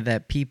out there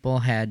that people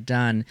had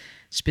done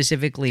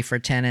specifically for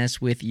tennis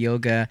with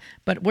yoga,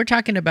 but we're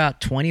talking about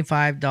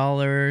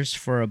 $25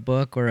 for a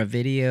book or a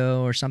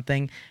video or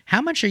something.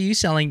 How much are you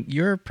selling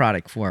your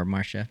product for,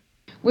 Marcia?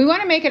 We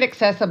want to make it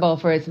accessible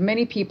for as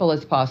many people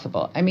as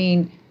possible. I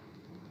mean,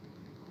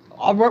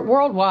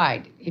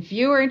 worldwide. If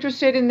you are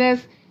interested in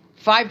this,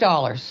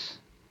 $5.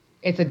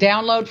 It's a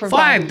download for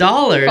 $5.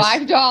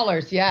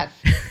 $5, yes.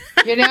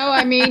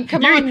 I mean,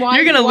 come on.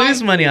 You're going to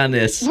lose money on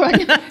this. No,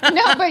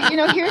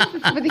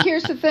 but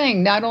here's the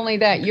thing. Not only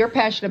that, you're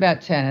passionate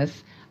about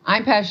tennis.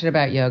 I'm passionate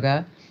about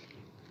yoga.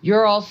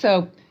 You're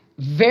also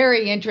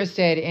very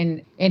interested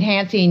in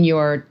enhancing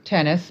your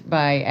tennis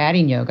by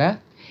adding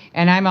yoga.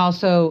 And I'm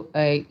also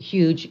a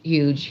huge,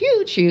 huge,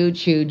 huge,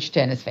 huge, huge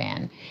tennis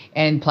fan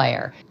and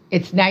player.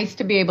 it's nice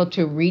to be able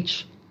to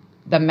reach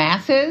the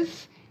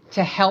masses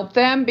to help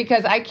them,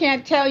 because I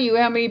can't tell you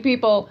how many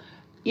people,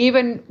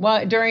 even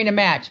during a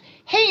match,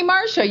 hey,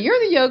 Marcia, you're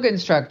the yoga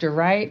instructor,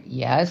 right?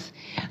 Yes.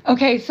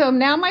 Okay, so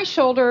now my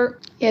shoulder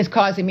is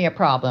causing me a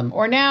problem.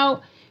 Or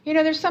now,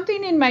 there's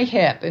something in my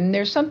hip and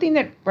there's something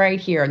that right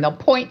here, and they'll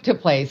point to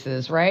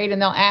places, right?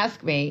 And they'll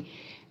ask me.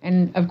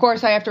 And of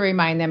course, I have to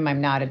remind them I'm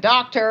not a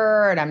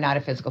doctor and I'm not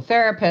a physical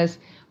therapist,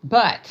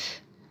 but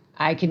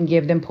I can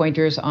give them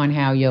pointers on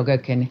how yoga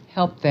can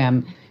help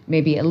them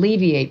maybe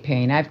alleviate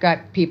pain. I've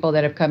got people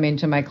that have come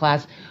into my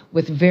class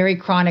with very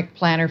chronic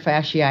plantar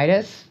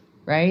fasciitis,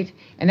 right?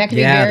 And that can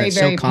be very,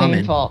 very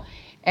painful.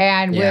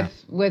 And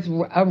with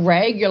a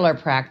regular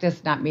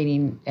practice, not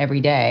meaning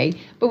every day,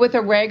 but with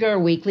a regular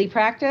weekly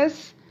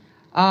practice,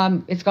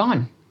 it's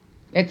gone.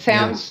 It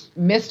sounds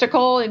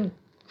mystical and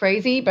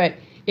crazy, but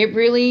it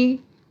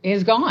really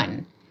is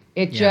gone.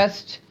 It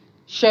just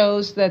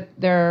shows that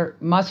their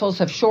muscles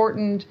have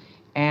shortened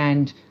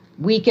and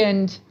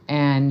weakened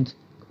and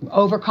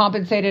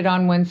overcompensated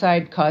on one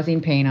side,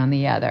 causing pain on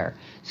the other.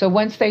 So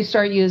once they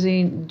start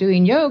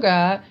doing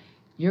yoga,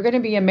 you're going to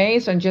be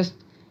amazed on just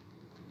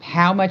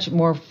how much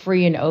more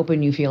free and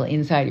open you feel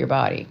inside your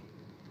body.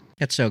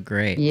 That's so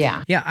great.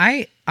 Yeah. Yeah,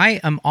 I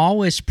am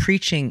always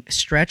preaching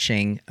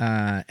stretching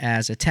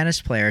as a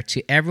tennis player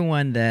to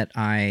everyone that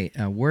I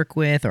work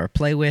with or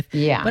play with.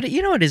 Yeah. But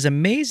it is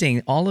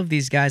amazing. All of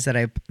these guys that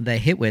I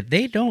hit with,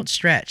 they don't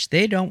stretch.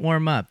 They don't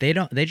warm up. They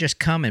just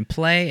come and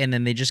play, and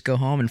then they just go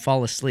home and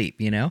fall asleep,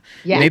 Yeah.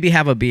 Maybe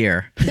have a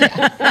beer.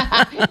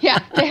 Yeah,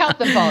 to help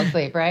them fall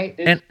asleep, right?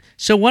 And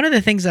so one of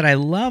the things that I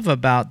love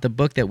about the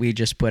book that we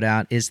just put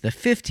out is the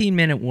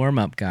 15-minute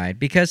warm-up guide,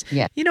 because,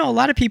 a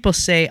lot of people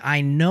say,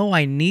 I know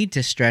I need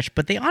to stretch,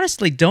 but they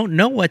honestly don't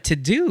know what to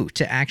do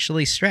to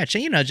actually stretch.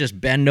 Just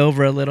bend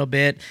over a little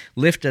bit,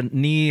 lift a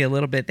knee a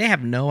little bit. They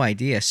have no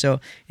idea. So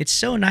it's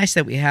so nice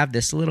that we have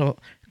this little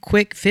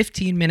quick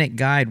 15-minute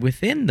guide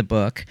within the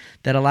book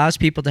that allows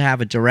people to have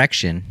a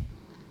direction.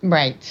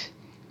 Right.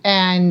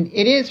 And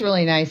it is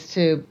really nice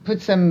to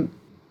put some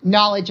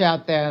knowledge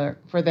out there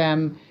for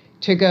them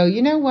to go,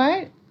 you know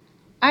what?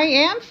 I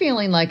am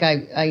feeling like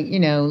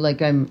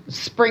like I'm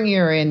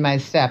springier in my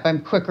step.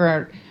 I'm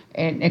quicker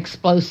and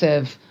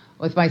explosive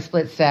with my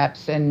split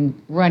steps and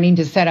running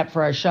to set up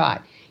for a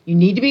shot. You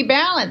need to be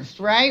balanced,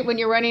 right? When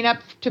you're running up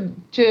to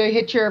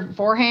hit your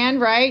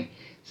forehand, right?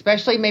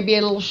 Especially maybe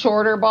a little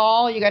shorter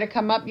ball. You got to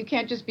come up. You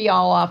can't just be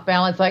all off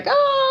balance like,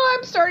 oh,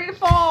 I'm starting to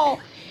fall.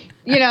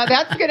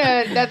 That's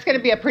gonna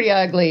be a pretty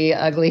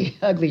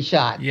ugly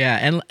shot. Yeah,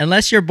 and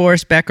unless you're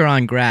Boris Becker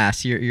on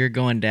grass, you're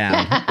going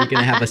down. You're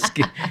gonna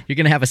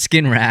have a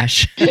skin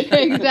rash.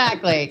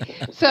 Exactly.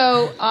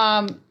 So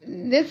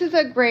this is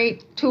a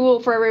great tool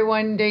for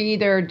everyone to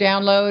either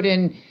download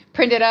and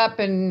print it up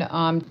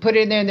and put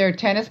it in their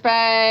tennis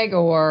bag,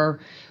 or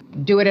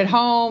do it at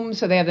home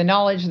so they have the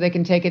knowledge so they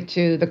can take it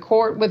to the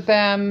court with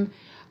them.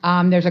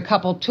 There's a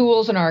couple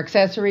tools in our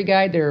accessory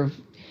guide. They're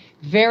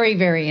very,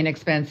 very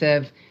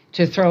inexpensive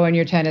to throw in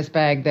your tennis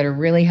bag that are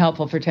really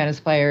helpful for tennis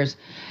players.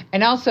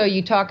 And also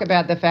you talk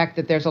about the fact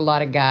that there's a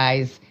lot of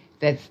guys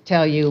that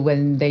tell you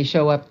when they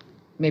show up,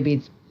 maybe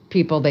it's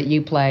people that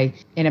you play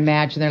in a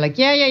match, and they're like,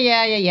 yeah,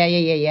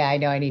 I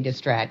know I need to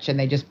stretch. And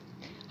they just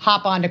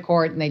hop onto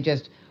court and they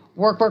just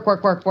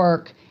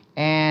work,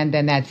 and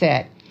then that's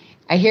it.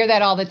 I hear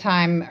that all the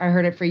time. I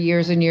heard it for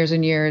years and years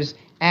and years.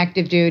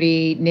 Active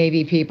duty,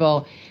 Navy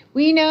people,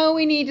 we know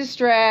we need to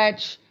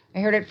stretch. I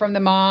heard it from the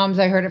moms.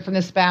 I heard it from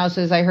the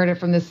spouses. I heard it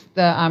from the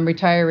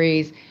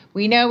retirees.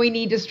 We know we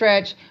need to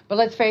stretch, but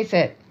let's face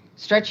it,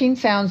 stretching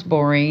sounds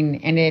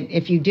boring. And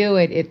if you do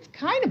it, it's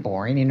kind of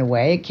boring in a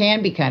way. It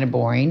can be kind of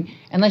boring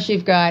unless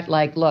you've got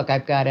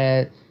I've got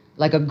a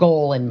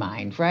goal in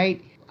mind, right?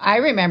 I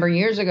remember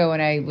years ago when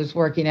I was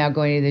working out,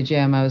 going to the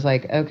gym, I was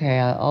like, okay,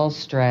 I'll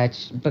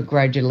stretch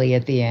begrudgingly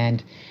at the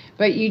end.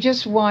 But you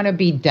just want to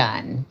be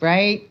done,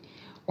 right?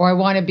 Or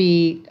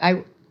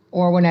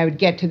Or when I would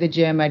get to the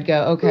gym, I'd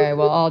go, okay,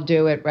 well, I'll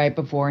do it right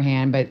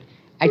beforehand, but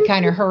I'd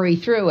kind of hurry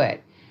through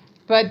it.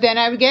 But then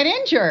I would get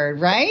injured,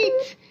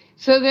 right?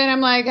 So then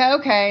I'm like,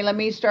 okay, let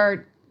me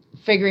start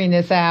figuring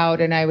this out,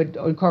 and I would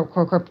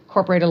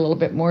incorporate a little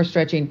bit more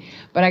stretching.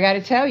 But I got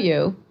to tell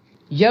you,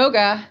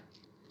 yoga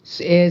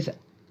is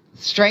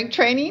strength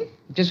training,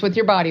 just with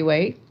your body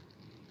weight.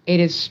 It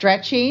is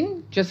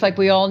stretching, just like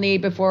we all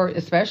need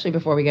especially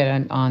before we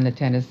get on the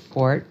tennis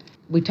court.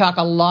 We talk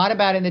a lot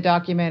about in the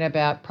document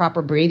about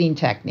proper breathing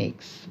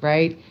techniques,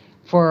 right,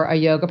 for a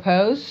yoga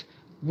pose,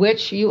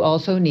 which you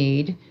also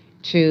need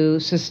to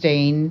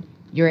sustain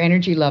your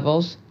energy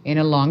levels in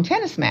a long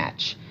tennis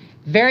match.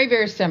 Very,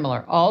 very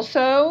similar.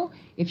 Also,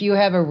 if you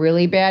have a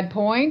really bad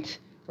point,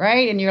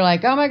 right, and you're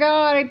like, oh my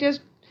God,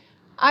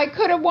 I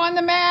could have won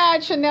the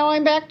match and now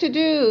I'm back to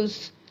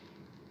deuce.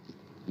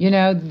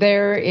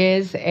 There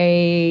is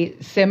a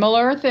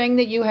similar thing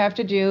that you have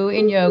to do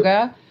in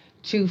yoga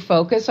to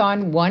focus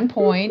on one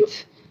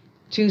point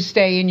to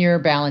stay in your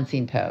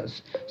balancing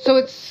pose.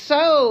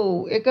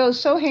 So it goes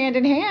so hand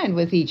in hand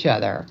with each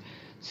other.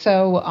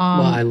 So, well,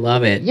 I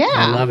love it. Yeah.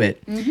 I love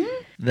it.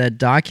 The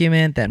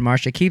document that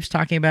Marsha keeps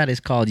talking about is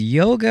called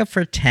Yoga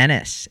for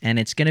Tennis, and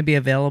it's going to be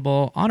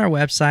available on our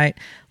website,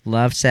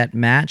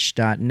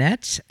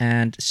 lovesetmatch.net,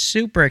 and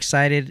super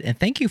excited. And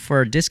thank you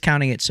for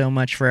discounting it so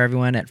much for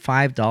everyone at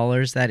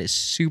 $5. That is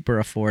super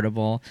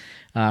affordable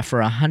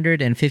for a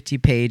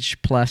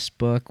 150-page plus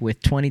book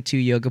with 22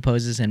 yoga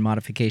poses and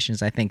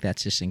modifications. I think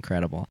that's just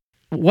incredible.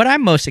 What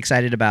I'm most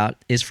excited about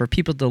is for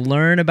people to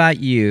learn about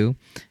you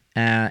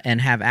and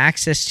have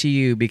access to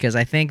you, because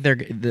I think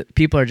the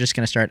people are just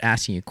going to start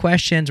asking you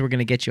questions. We're going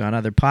to get you on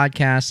other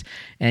podcasts,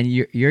 and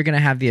you're going to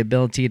have the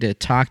ability to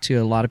talk to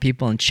a lot of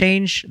people and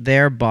change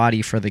their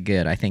body for the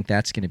good. I think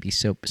that's going to be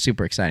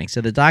super exciting.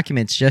 So the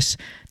document's just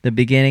the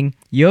beginning.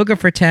 Yoga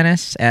for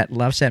Tennis at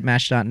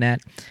lovesetmatch.net.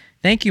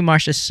 Thank you,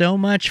 Marsha, so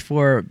much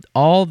for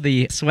all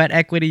the sweat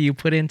equity you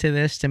put into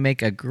this to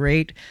make a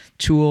great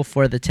tool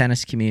for the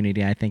tennis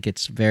community. I think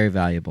it's very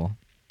valuable.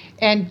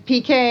 And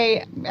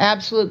PK,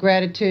 absolute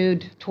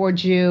gratitude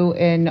towards you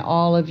in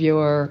all of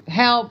your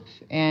help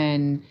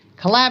and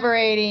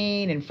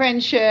collaborating and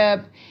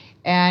friendship.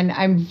 And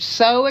I'm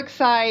so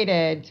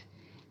excited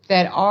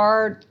that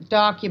our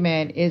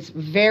document is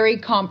very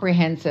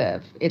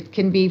comprehensive. It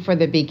can be for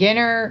the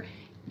beginner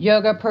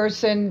yoga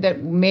person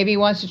that maybe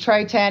wants to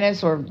try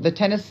tennis, or the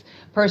tennis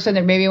person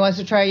that maybe wants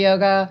to try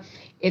yoga.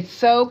 It's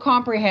so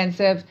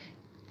comprehensive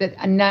that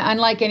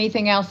unlike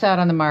anything else out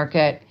on the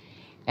market.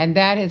 And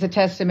that is a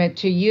testament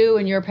to you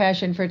and your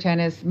passion for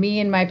tennis, me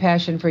and my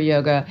passion for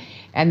yoga,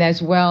 and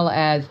as well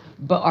as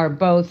our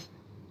both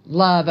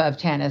love of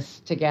tennis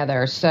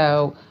together.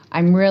 So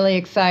I'm really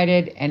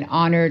excited and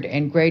honored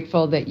and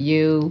grateful that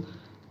you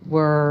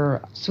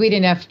were sweet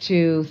enough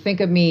to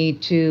think of me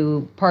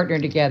to partner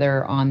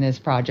together on this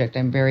project.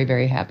 I'm very,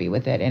 very happy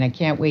with it. And I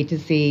can't wait to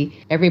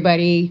see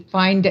everybody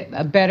find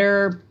a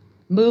better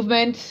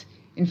movement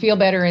and feel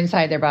better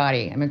inside their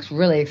body. I'm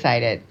really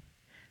excited.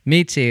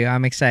 Me too.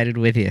 I'm excited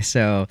with you.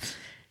 So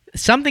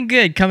something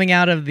good coming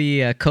out of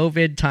the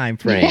COVID time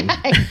frame.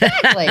 Yeah,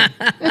 exactly.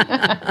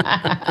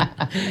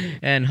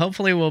 And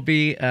hopefully we'll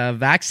be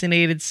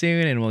vaccinated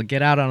soon and we'll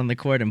get out on the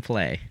court and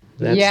play.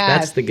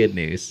 That's the good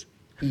news.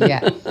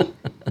 Yes.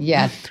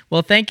 Yes.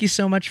 Well, thank you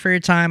so much for your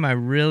time. I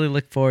really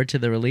look forward to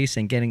the release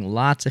and getting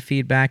lots of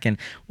feedback. And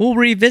we'll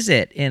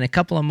revisit in a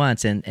couple of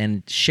months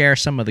and share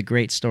some of the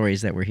great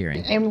stories that we're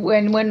hearing. And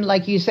when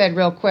like you said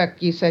real quick,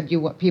 you said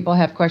people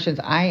have questions.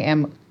 I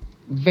am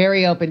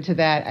very open to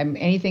that.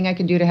 Anything I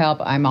can do to help,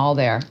 I'm all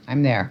there.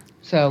 I'm there.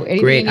 So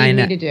anything you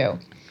need me to do.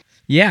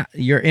 Yeah,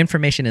 your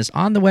information is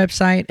on the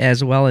website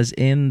as well as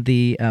in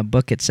the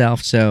book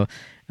itself. So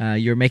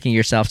you're making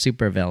yourself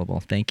super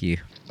available. Thank you.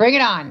 Bring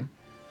it on.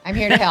 I'm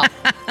here to help.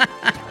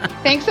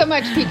 Thanks so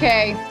much,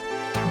 PK.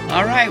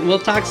 All right, we'll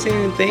talk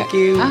soon. Thank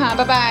you.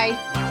 Bye-bye.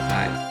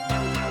 Bye.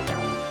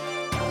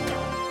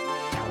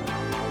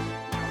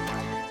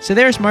 So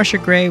there's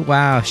Marsha Gray.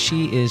 Wow,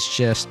 she is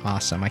just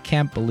awesome. I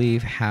can't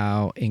believe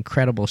how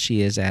incredible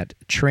she is at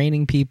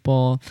training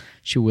people.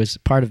 She was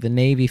part of the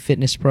Navy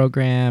fitness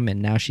program,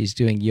 and now she's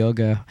doing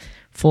yoga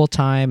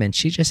full-time, and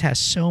she just has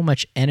so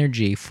much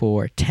energy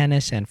for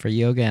tennis and for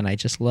yoga, and I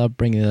just love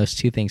bringing those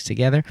two things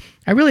together.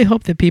 I really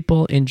hope that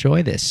people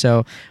enjoy this.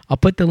 So I'll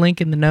put the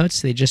link in the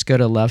notes. They just go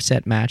to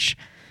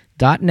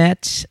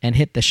lovesetmatch.net and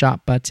hit the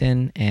shop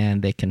button,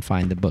 and they can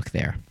find the book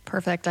there.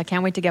 Perfect. I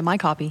can't wait to get my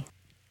copy.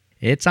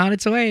 It's on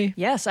its way.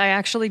 Yes,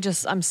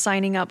 I'm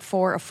signing up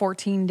for a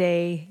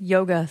 14-day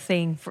yoga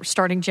thing for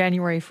starting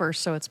January 1st,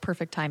 so it's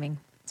perfect timing.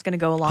 It's going to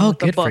go along with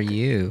the book for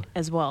you.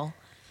 As well.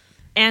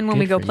 And when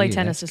we go play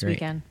tennis this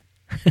weekend.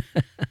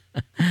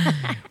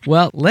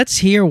 Well, let's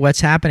hear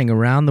what's happening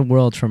around the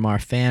world from our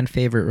fan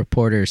favorite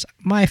reporters.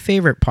 My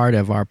favorite part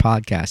of our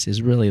podcast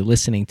is really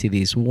listening to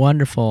these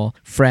wonderful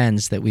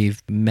friends that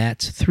we've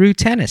met through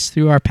tennis,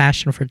 through our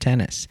passion for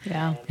tennis.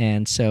 Yeah.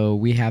 And so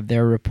we have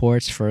their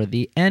reports for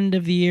the end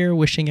of the year,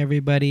 wishing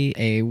everybody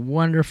a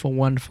wonderful,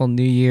 wonderful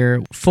new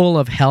year full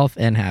of health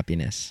and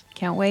happiness.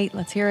 Can't wait.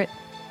 Let's hear it.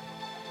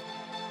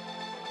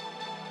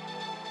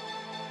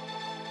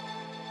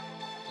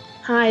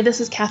 Hi,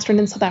 this is Catherine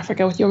in South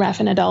Africa with your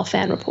Rafa Nadal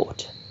fan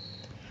report.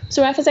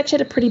 So Rafa's actually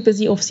had a pretty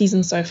busy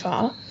off-season so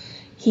far.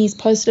 He's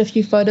posted a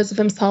few photos of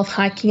himself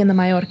hiking in the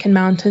Majorcan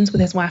Mountains with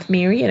his wife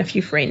Mary and a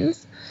few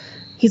friends.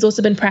 He's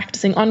also been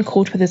practicing on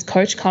court with his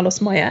coach Carlos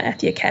Moya at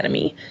the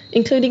academy,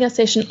 including a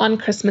session on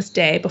Christmas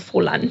Day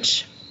before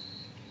lunch.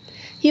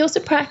 He also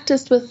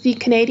practiced with the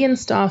Canadian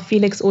star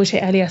Felix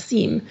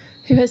Auger-Aliassime,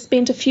 who has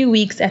spent a few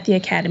weeks at the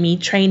academy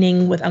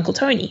training with Uncle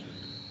Tony.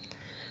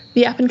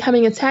 The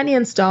up-and-coming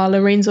Italian star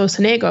Lorenzo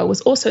Sonego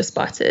was also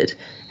spotted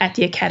at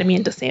the academy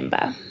in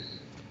December.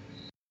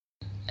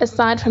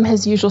 Aside from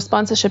his usual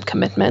sponsorship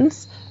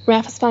commitments,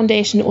 Rafa's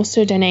foundation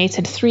also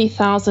donated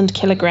 3,000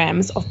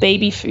 kilograms of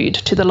baby food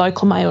to the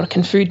local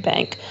Majorcan food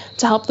bank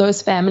to help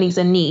those families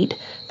in need,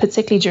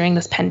 particularly during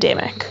this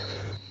pandemic.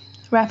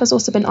 Rafa's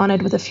also been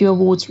honored with a few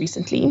awards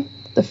recently,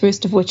 the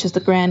first of which is the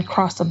Grand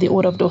Cross of the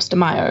Order of Dos de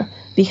Mayo,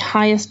 the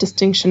highest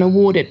distinction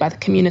awarded by the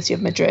community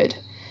of Madrid,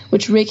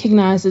 which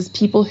recognizes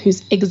people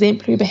whose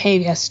exemplary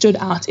behavior stood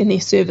out in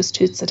their service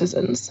to its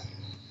citizens.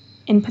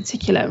 In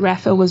particular,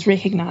 Rafa was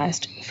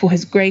recognized for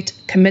his great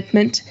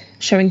commitment,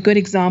 showing good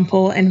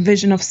example and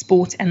vision of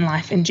sport and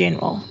life in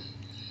general.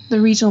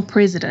 The regional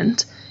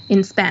president,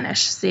 in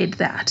Spanish, said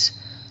that,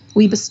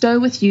 "We bestow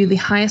with you the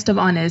highest of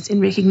honors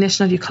in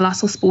recognition of your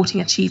colossal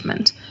sporting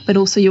achievement, but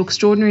also your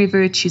extraordinary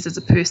virtues as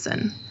a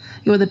person.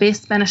 You are the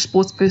best Spanish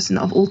sportsperson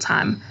of all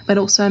time, but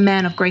also a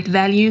man of great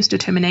values,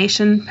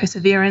 determination,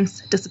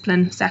 perseverance,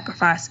 discipline,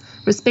 sacrifice,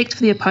 respect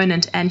for the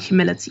opponent, and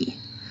humility.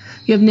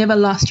 You have never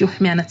lost your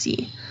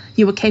humanity.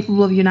 You were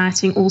capable of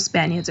uniting all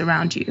Spaniards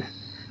around you.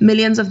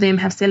 Millions of them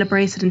have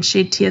celebrated and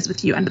shed tears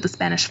with you under the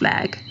Spanish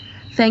flag.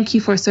 Thank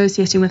you for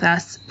associating with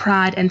us,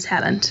 pride and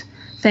talent.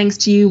 Thanks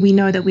to you, we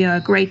know that we are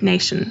a great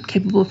nation,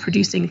 capable of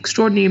producing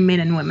extraordinary men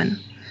and women.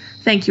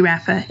 Thank you,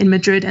 Rafa, in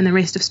Madrid and the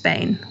rest of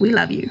Spain. We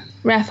love you."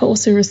 Rafa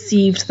also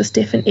received the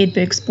Stefan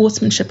Edberg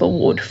Sportsmanship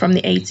Award from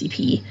the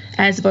ATP,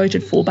 as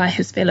voted for by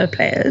his fellow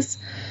players.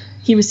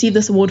 He received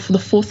this award for the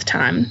 4th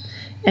time,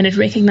 and it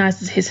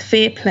recognizes his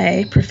fair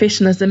play,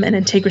 professionalism, and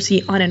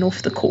integrity on and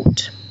off the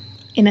court.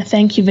 In a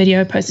thank you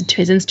video posted to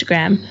his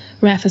Instagram,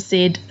 Rafa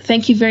said,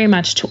 "Thank you very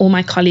much to all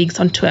my colleagues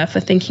on tour for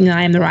thinking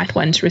I am the right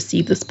one to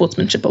receive the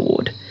Sportsmanship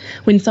Award.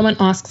 When someone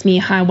asks me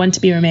how I want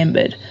to be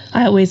remembered,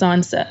 I always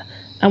answer,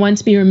 I want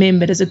to be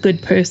remembered as a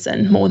good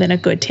person more than a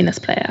good tennis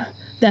player.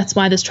 That's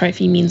why this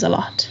trophy means a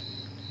lot."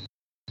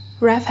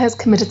 Rafa has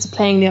committed to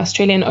playing the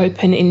Australian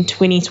Open in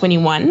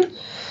 2021.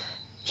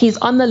 He's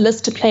on the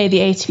list to play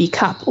the ATP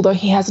Cup, although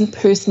he hasn't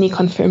personally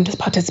confirmed his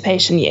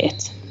participation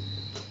yet.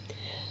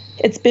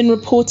 It's been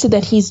reported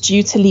that he's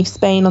due to leave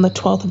Spain on the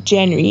 12th of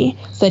January,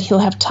 so that he'll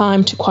have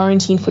time to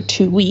quarantine for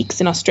 2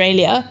 weeks in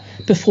Australia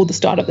before the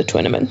start of the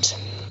tournament.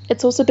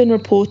 It's also been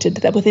reported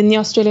that within the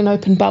Australian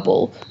Open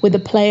bubble, where the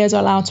players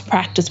are allowed to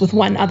practice with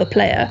one other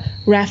player,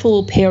 Rafa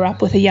will pair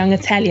up with a young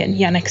Italian,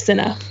 Jannik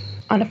Sinner.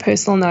 On a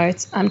personal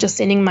note, I'm just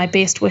sending my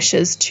best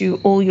wishes to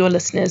all your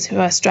listeners who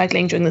are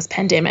struggling during this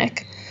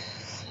pandemic.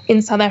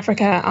 In South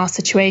Africa, our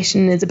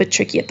situation is a bit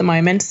tricky at the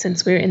moment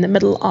since we're in the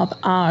middle of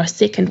our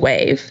second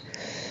wave.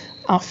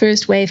 Our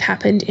first wave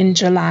happened in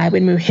July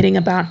when we were hitting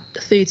about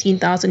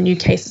 13,000 new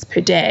cases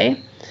per day.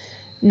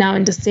 Now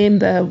in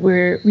December,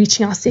 we're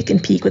reaching our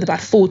second peak with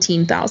about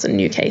 14,000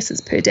 new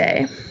cases per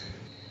day.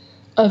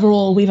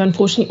 Overall, we've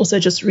unfortunately also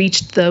just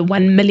reached the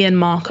 1 million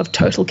mark of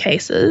total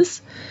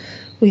cases.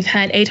 We've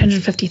had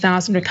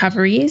 850,000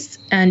 recoveries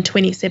and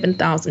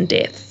 27,000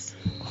 deaths.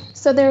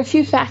 So there are a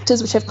few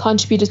factors which have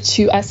contributed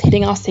to us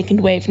hitting our second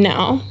wave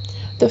now.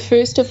 The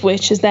first of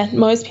which is that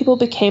most people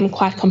became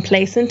quite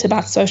complacent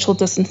about social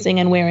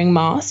distancing and wearing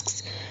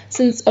masks,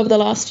 since over the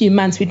last few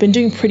months we'd been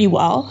doing pretty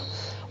well,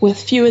 with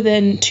fewer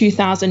than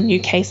 2,000 new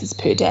cases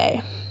per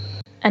day.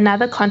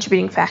 Another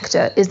contributing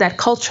factor is that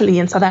culturally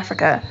in South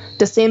Africa,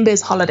 December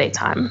is holiday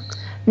time,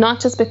 not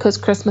just because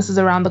Christmas is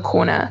around the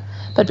corner,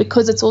 but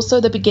because it's also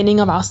the beginning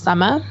of our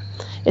summer,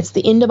 it's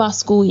the end of our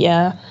school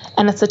year,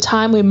 and it's a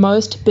time where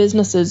most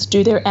businesses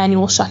do their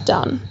annual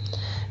shutdown,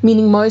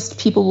 meaning most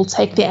people will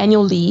take their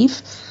annual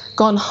leave,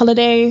 go on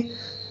holiday,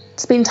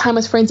 spend time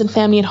with friends and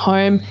family at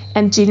home,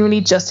 and generally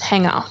just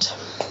hang out.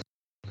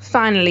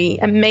 Finally,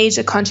 a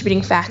major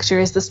contributing factor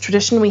is this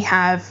tradition we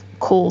have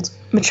called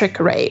Matric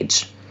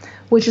Rage,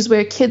 which is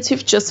where kids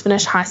who've just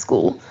finished high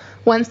school,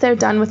 once they're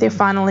done with their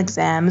final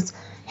exams,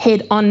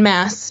 head en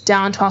masse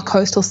down to our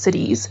coastal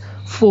cities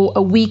for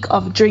a week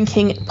of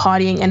drinking,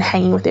 partying, and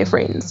hanging with their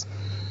friends.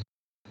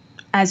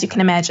 As you can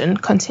imagine,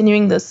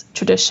 continuing this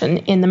tradition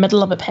in the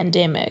middle of a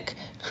pandemic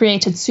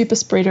created super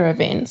spreader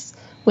events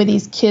where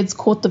these kids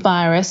caught the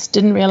virus,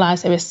 didn't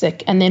realize they were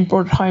sick, and then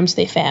brought it home to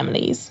their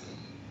families.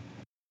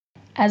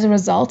 As a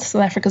result,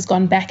 South Africa's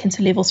gone back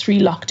into level 3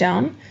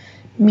 lockdown,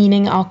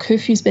 meaning our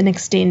curfew's been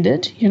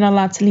extended. You're not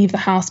allowed to leave the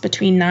house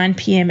between 9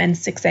 p.m. and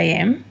 6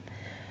 a.m.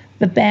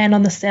 The ban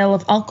on the sale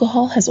of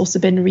alcohol has also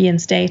been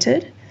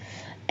reinstated.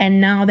 And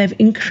now they've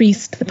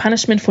increased the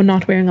punishment for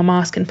not wearing a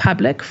mask in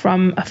public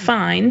from a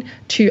fine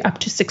to up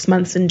to 6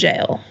 months in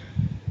jail.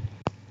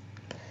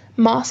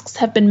 Masks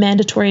have been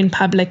mandatory in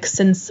public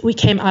since we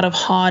came out of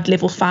hard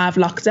level 5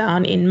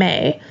 lockdown in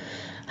May.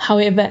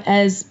 However,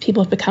 as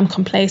people have become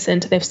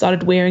complacent, they've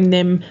started wearing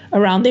them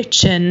around their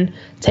chin,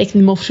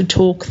 taking them off to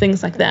talk,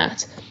 things like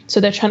that. So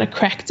they're trying to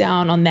crack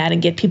down on that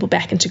and get people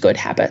back into good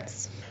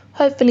habits.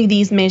 Hopefully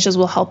these measures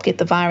will help get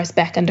the virus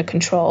back under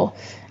control,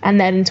 and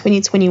that in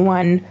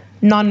 2021,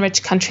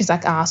 non-rich countries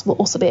like ours will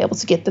also be able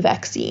to get the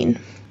vaccine.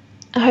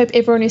 I hope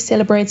everyone who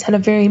celebrates had a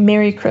very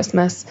Merry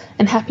Christmas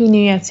and Happy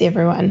New Year to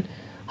everyone.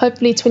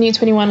 Hopefully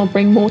 2021 will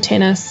bring more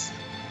tennis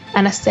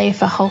and a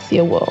safer,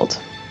 healthier world.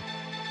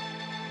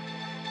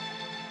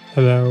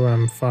 Hello,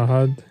 I'm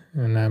Fahad,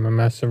 and I'm a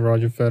massive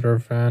Roger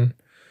Federer fan.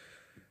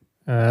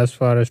 As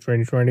far as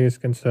 2020 is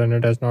concerned,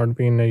 it has not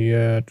been a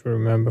year to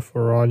remember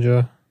for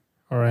Roger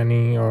or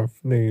any of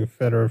the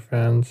Federer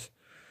fans,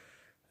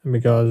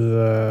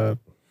 because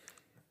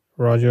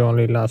Roger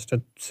only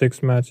lasted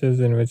 6 matches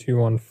in which he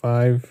won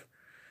 5.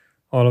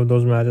 All of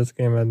those matches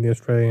came at the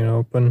Australian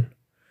Open.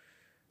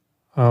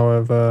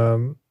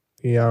 However,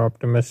 we are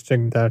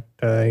optimistic that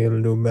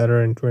he'll do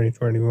better in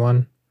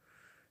 2021.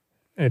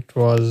 It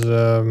was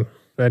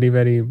very,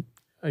 very,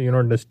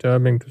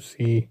 disturbing to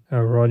see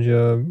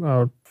Roger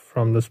out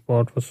from the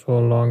sport for so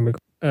long,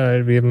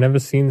 because we have never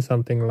seen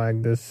something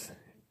like this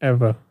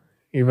ever.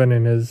 Even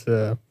in his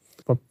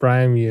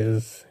prime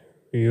years,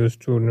 we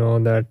used to know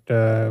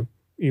that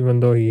even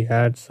though he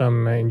had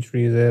some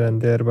injuries here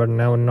and there, but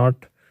now not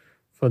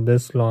for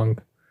this long.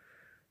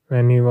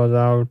 When he was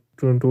out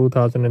in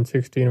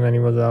 2016, when he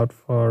was out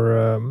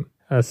for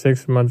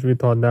 6 months, we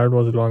thought that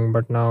was long,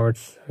 but now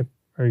it's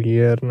a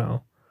year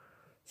now.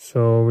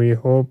 So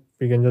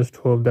we can just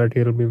hope that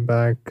he'll be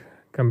back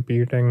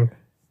competing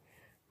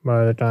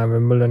by the time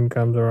Wimbledon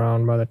comes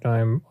around, by the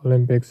time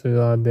Olympics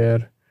are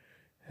there,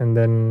 and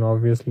then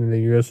obviously the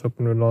US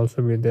Open will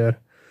also be there.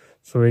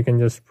 So we can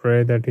just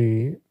pray that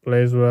he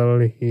plays well,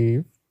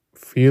 he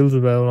feels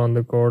well on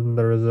the court.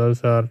 The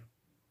results are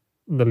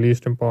the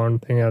least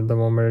important thing at the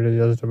moment. It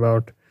is just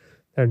about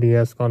that he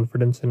has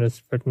confidence in his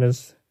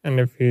fitness. And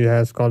if he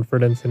has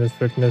confidence in his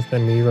fitness,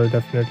 then he will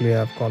definitely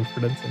have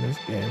confidence in his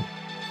game.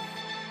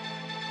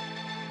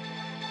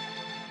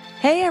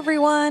 Hey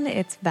everyone,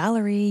 it's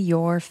Valerie,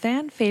 your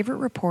fan favorite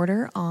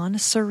reporter on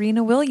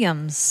Serena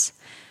Williams.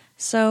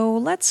 So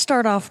let's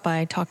start off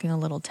by talking a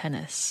little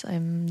tennis.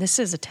 This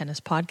is a tennis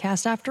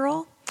podcast after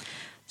all.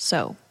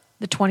 So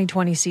the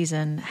 2020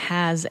 season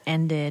has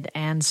ended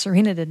and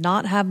Serena did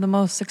not have the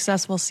most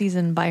successful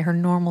season by her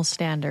normal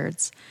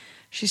standards.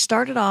 She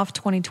started off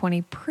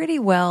 2020 pretty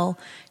well.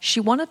 She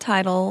won a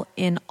title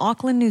in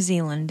Auckland, New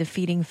Zealand,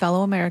 defeating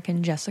fellow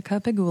American Jessica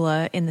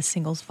Pegula in the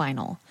singles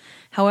final.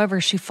 However,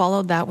 she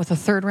followed that with a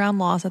third-round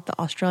loss at the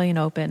Australian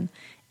Open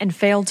and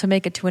failed to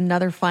make it to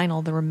another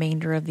final the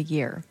remainder of the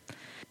year.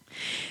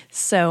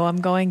 So I'm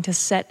going to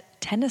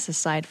set tennis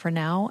aside for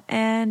now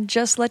and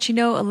just let you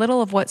know a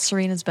little of what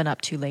Serena's been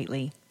up to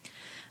lately.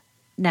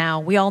 Now,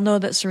 we all know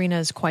that Serena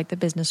is quite the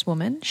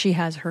businesswoman. She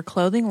has her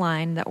clothing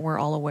line that we're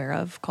all aware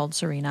of called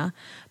Serena,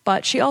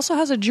 but she also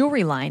has a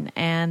jewelry line,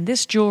 and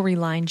this jewelry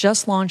line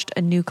just launched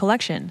a new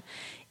collection.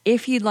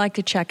 If you'd like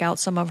to check out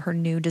some of her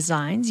new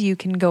designs, you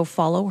can go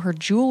follow her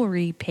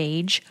jewelry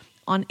page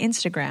on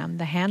Instagram.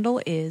 The handle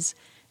is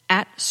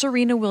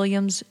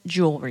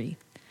 @SerenaWilliamsJewelry.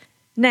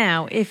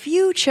 Now, if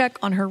you check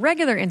on her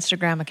regular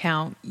Instagram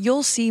account,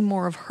 you'll see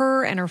more of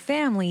her and her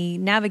family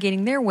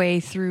navigating their way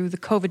through the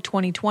COVID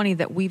 2020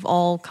 that we've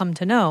all come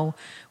to know,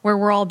 where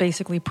we're all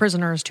basically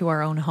prisoners to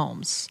our own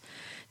homes.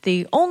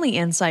 The only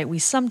insight we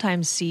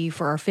sometimes see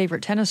for our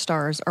favorite tennis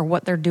stars are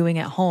what they're doing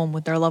at home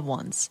with their loved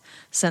ones,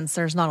 since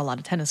there's not a lot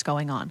of tennis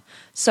going on.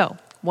 So,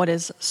 what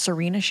is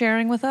Serena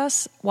sharing with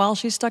us while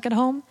she's stuck at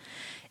home?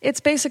 It's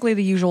basically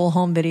the usual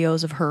home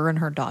videos of her and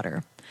her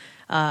daughter.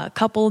 A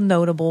couple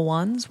notable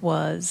ones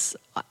was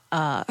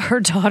her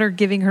daughter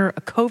giving her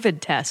a COVID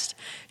test.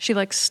 She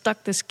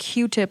stuck this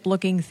Q-tip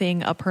looking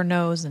thing up her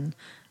nose and,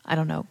 I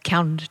don't know,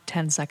 counted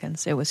 10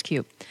 seconds. It was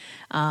cute.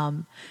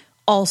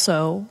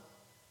 Also,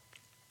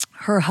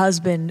 her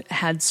husband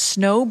had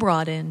snow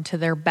brought into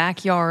their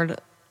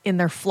backyard in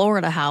their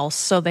Florida house,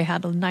 so they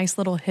had a nice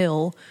little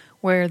hill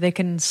where they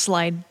can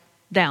slide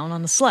down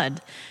on a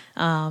sled.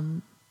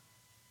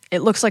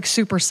 It looks like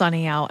super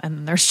sunny out,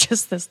 and there's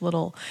just this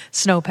little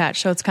snow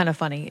patch, so it's kind of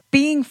funny.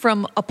 Being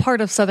from a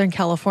part of Southern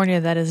California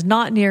that is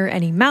not near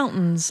any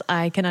mountains,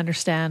 I can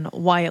understand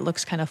why it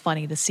looks kind of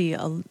funny to see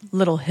a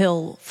little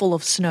hill full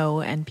of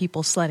snow and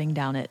people sledding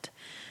down it.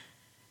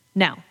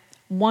 Now,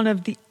 one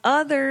of the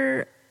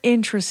other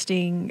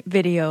interesting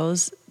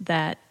videos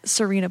that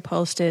Serena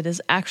posted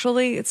is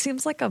actually, it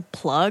seems like a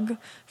plug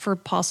for a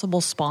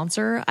possible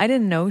sponsor. I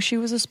didn't know she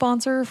was a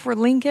sponsor for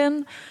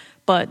Lincoln,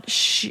 but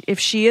if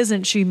she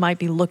isn't, she might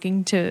be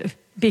looking to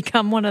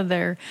become one of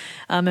their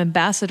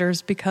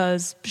ambassadors,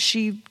 because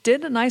she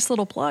did a nice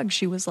little plug.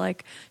 She was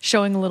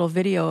showing a little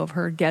video of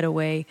her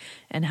getaway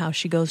and how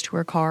she goes to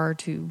her car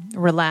to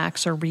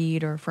relax or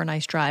read or for a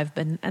nice drive.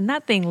 And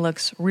that thing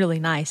looks really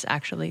nice,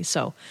 actually.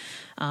 So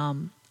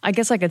I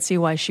guess I could see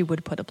why she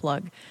would put a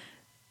plug,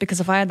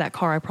 because if I had that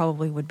car, I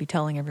probably would be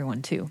telling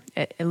everyone too.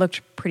 It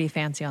looked pretty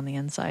fancy on the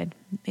inside.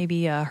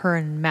 Maybe her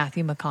and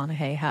Matthew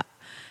McConaughey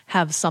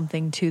have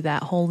something to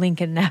that whole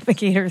Lincoln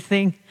Navigator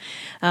thing.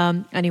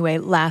 Anyway,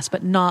 last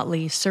but not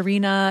least,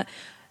 Serena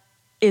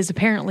is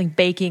apparently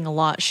baking a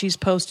lot. She's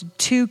posted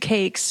 2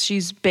 cakes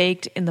she's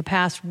baked in the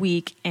past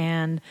week,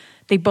 and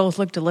they both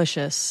look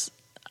delicious.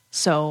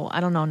 So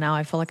I don't know, now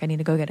I feel like I need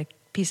to go get a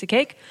piece of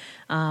cake.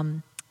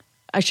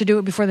 I should do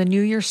it before the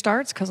new year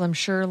starts, because I'm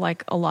sure,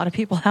 like a lot of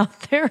people out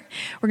there,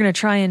 we're going to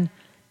try and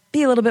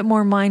be a little bit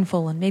more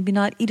mindful and maybe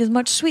not eat as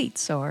much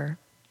sweets or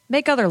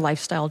make other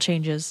lifestyle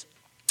changes.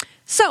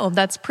 So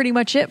that's pretty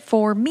much it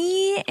for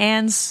me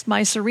and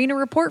my Serena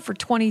report for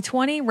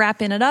 2020,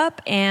 wrapping it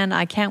up. And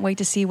I can't wait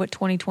to see what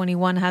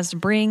 2021 has to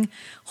bring.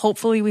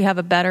 Hopefully we have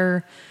a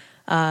better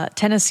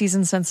tennis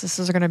season, since this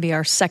is going to be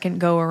our second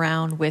go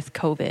around with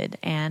COVID.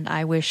 And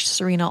I wish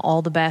Serena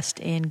all the best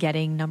in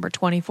getting number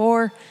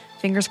 24.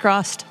 Fingers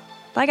crossed.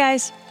 Bye,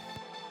 guys.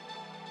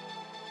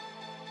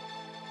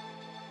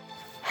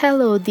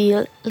 Hello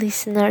dear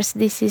listeners,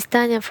 this is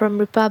Tanya from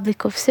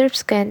Republic of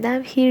Srpska and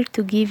I'm here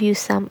to give you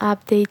some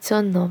updates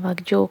on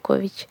Novak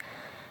Djokovic.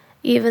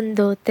 Even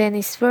though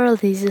tennis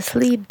world is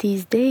asleep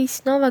these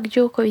days, Novak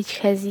Djokovic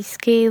has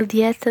scaled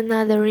yet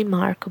another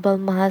remarkable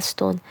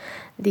milestone,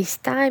 this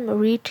time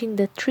reaching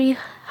the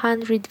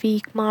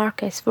 300-week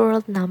mark as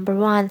world number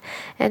one,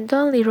 and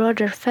only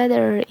Roger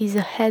Federer is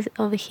ahead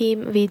of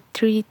him with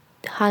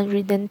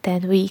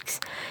 310 weeks.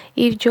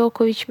 If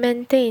Djokovic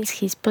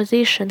maintains his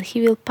position, he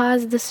will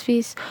pass the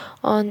Swiss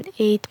on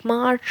 8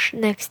 March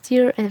next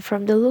year, and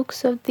from the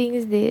looks of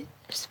things,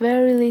 there's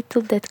very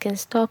little that can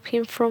stop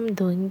him from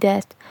doing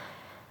that.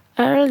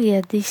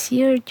 Earlier this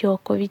year,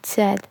 Djokovic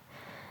said,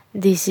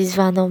 "This is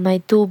one of my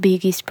two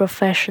biggest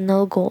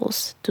professional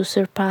goals, to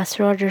surpass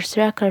Roger's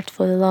record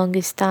for the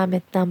longest time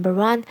at number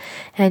one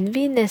and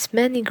win as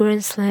many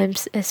Grand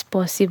Slams as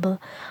possible.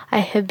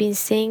 I have been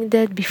saying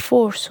that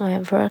before, so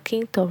I'm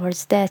working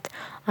towards that.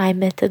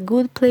 I'm at a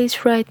good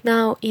place right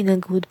now, in a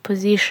good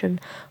position.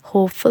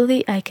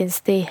 Hopefully I can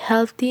stay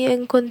healthy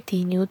and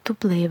continue to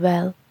play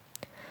well."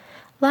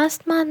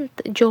 Last month,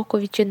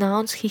 Djokovic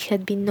announced he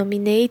had been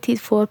nominated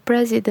for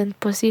president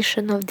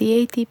position of the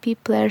ATP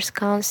Players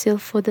Council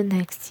for the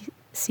next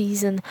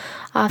season,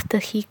 after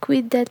he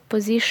quit that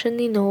position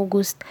in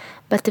August.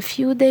 But a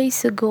few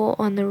days ago,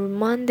 on a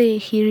Monday,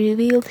 he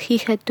revealed he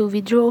had to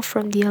withdraw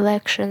from the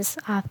elections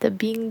after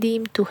being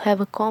deemed to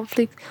have a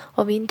conflict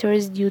of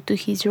interest due to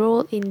his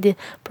role in the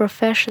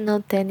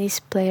Professional Tennis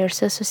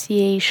Players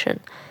Association.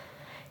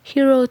 He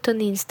wrote on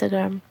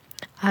Instagram,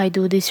 "I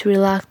do this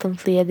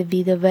reluctantly and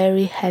with a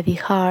very heavy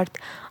heart.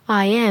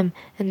 I am,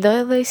 and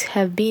always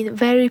have been,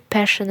 very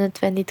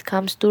passionate when it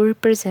comes to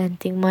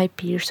representing my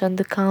peers on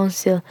the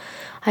council.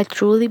 I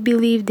truly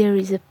believe there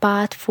is a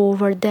path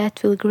forward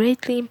that will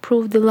greatly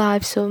improve the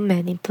lives of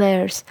many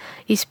players,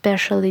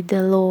 especially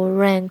the lower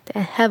ranked,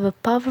 and have a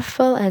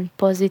powerful and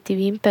positive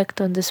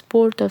impact on the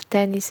sport of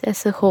tennis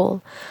as a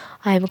whole.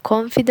 I am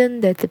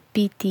confident that the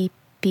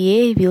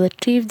PTPA will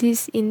achieve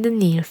this in the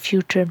near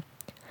future."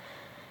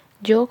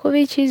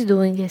 Djokovic is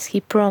doing as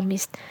he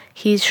promised.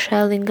 He is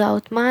shelling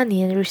out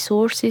money and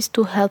resources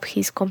to help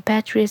his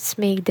compatriots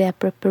make their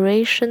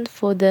preparation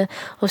for the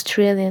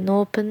Australian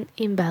Open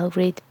in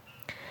Belgrade.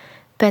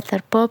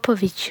 Petar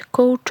Popovic,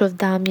 coach of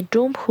Damir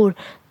Džumhur,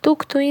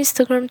 took to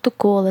Instagram to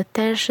call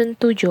attention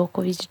to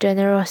Djokovic's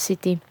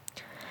generosity.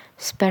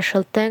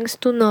 "Special thanks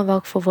to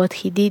Novak for what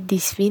he did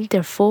this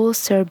winter for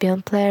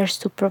Serbian players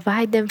to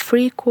provide them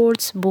free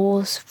courts,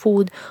 balls,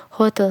 food,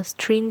 hotels,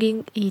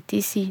 stringing,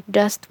 etc.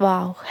 Just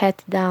wow, head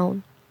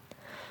down."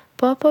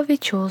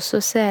 Popovic also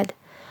said,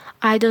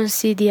 "I don't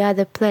see the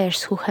other players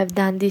who have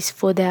done this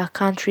for their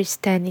country's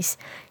tennis.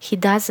 He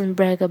doesn't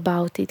brag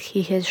about it.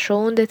 He has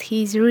shown that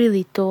he is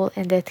really tall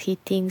and that he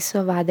thinks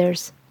of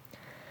others."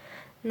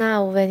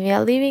 Now, when we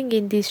are living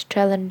in these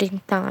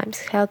challenging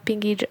times,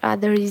 helping each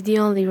other is the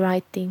only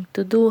right thing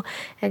to do,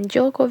 and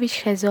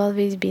Djokovic has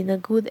always been a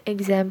good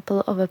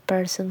example of a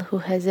person who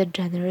has a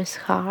generous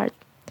heart.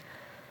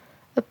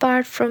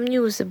 Apart from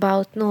news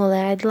about Nole,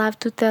 I'd love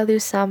to tell you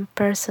some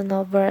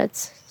personal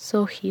words,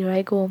 so here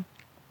I go.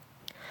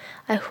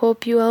 I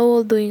hope you are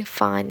all doing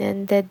fine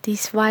and that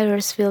this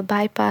virus will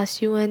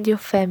bypass you and your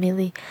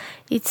family.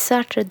 It's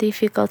such a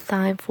difficult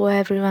time for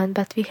everyone,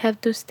 but we have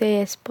to stay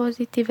as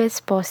positive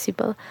as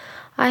possible.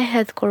 I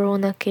had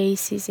corona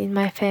cases in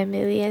my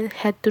family and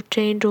had to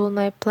change all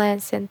my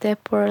plans and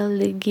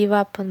temporarily give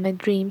up on my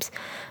dreams,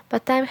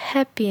 but I'm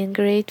happy and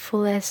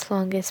grateful as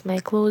long as my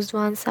close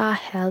ones are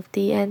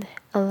healthy and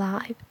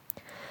alive.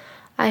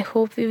 I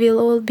hope we will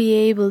all be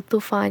able to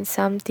find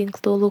something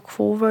to look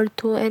forward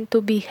to and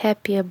to be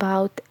happy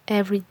about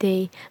every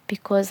day,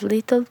 because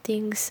little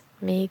things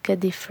make a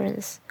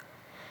difference.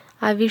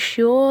 I wish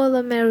you all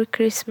a Merry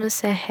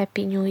Christmas and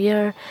Happy New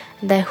Year,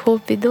 and I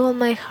hope with all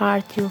my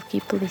heart you'll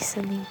keep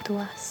listening to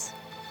us.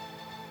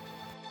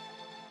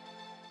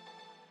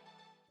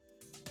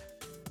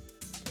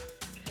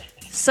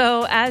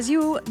 So, as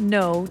you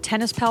know,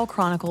 Tennis Pal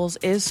Chronicles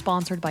is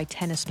sponsored by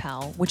Tennis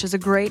Pal, which is a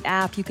great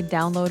app you can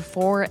download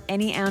for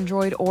any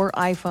Android or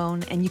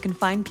iPhone, and you can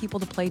find people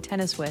to play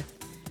tennis with.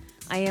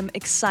 I am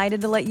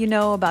excited to let you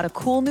know about a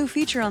cool new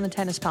feature on the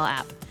Tennis Pal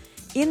app.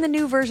 In the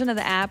new version of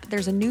the app,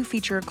 there's a new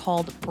feature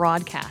called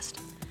Broadcast.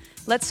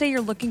 Let's say you're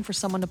looking for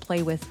someone to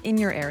play with in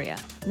your area.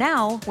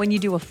 Now, when you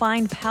do a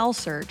Find Pal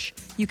search,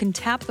 you can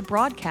tap the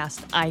broadcast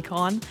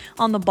icon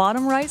on the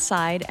bottom right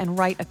side and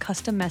write a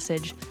custom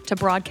message to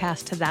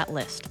broadcast to that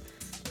list.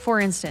 For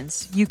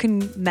instance, you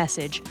can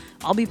message,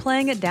 "I'll be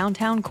playing at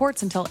Downtown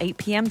Courts until 8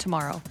 p.m.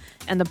 tomorrow,"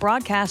 and the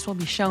broadcast will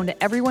be shown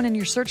to everyone in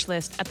your search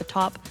list at the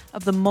top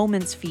of the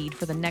Moments feed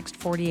for the next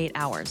 48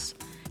 hours.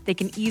 They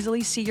can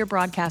easily see your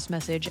broadcast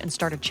message and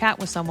start a chat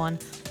with someone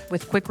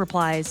with quick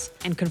replies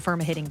and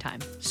confirm a hitting time.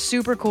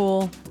 Super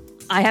cool.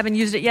 I haven't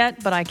used it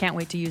yet, but I can't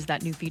wait to use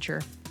that new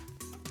feature.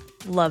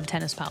 Love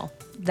Tennis Pal,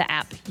 the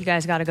app. You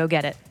guys got to go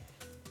get it.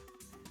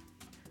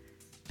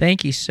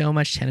 Thank you so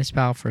much, Tennis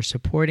Pal, for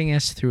supporting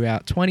us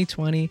throughout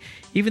 2020.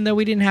 Even though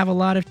we didn't have a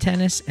lot of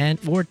tennis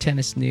or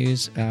tennis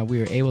news, we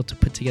were able to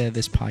put together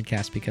this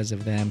podcast because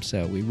of them,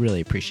 so we really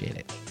appreciate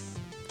it.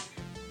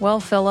 Well,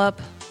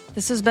 Philip,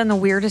 this has been the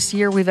weirdest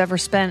year we've ever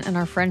spent in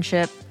our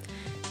friendship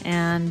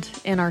and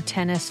in our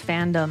tennis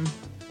fandom.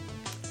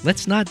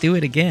 Let's not do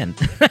it again.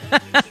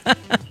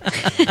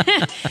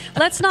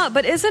 Let's not,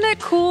 but isn't it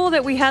cool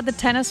that we had the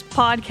tennis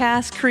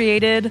podcast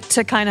created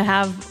to kind of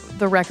have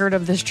the record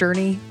of this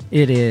journey?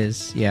 It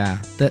is,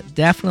 yeah.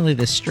 Definitely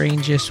the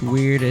strangest,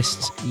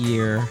 weirdest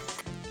year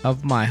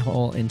of my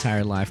whole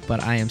entire life,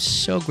 but I am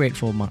so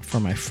grateful for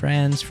my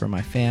friends, for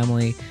my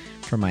family,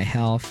 for my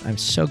health. I'm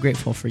so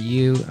grateful for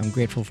you. I'm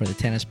grateful for the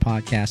tennis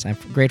podcast. I'm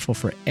grateful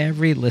for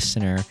every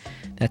listener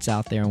that's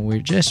out there, and we're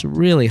just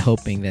really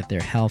hoping that they're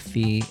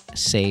healthy,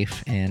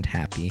 safe, and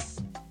happy.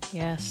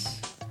 Yes.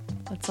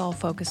 Let's all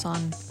focus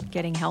on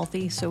getting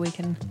healthy so we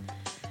can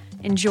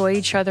enjoy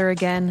each other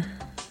again.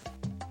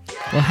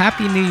 Well,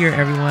 Happy New Year,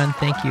 everyone.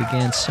 Thank you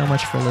again so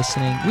much for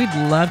listening. We'd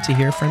love to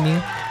hear from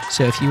you.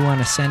 So if you want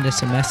to send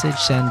us a message,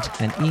 send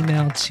an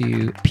email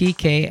to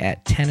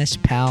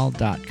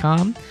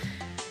pk@tennispal.com.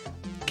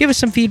 Give us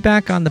some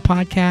feedback on the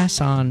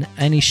podcast, on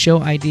any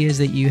show ideas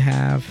that you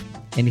have,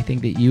 anything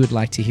that you would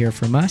like to hear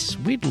from us.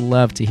 We'd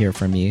love to hear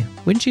from you.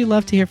 Wouldn't you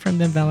love to hear from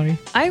them, Valerie?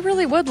 I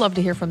really would love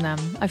to hear from them.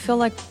 I feel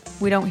like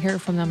we don't hear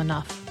from them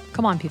enough.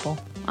 Come on, people.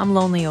 I'm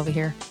lonely over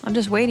here. I'm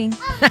just waiting.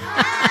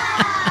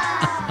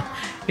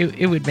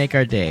 It would make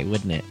our day,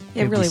 wouldn't it?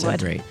 It really be so would.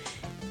 Great.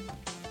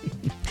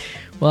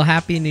 Well,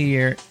 Happy New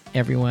Year,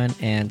 everyone,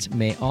 and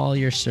may all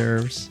your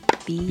serves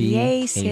be a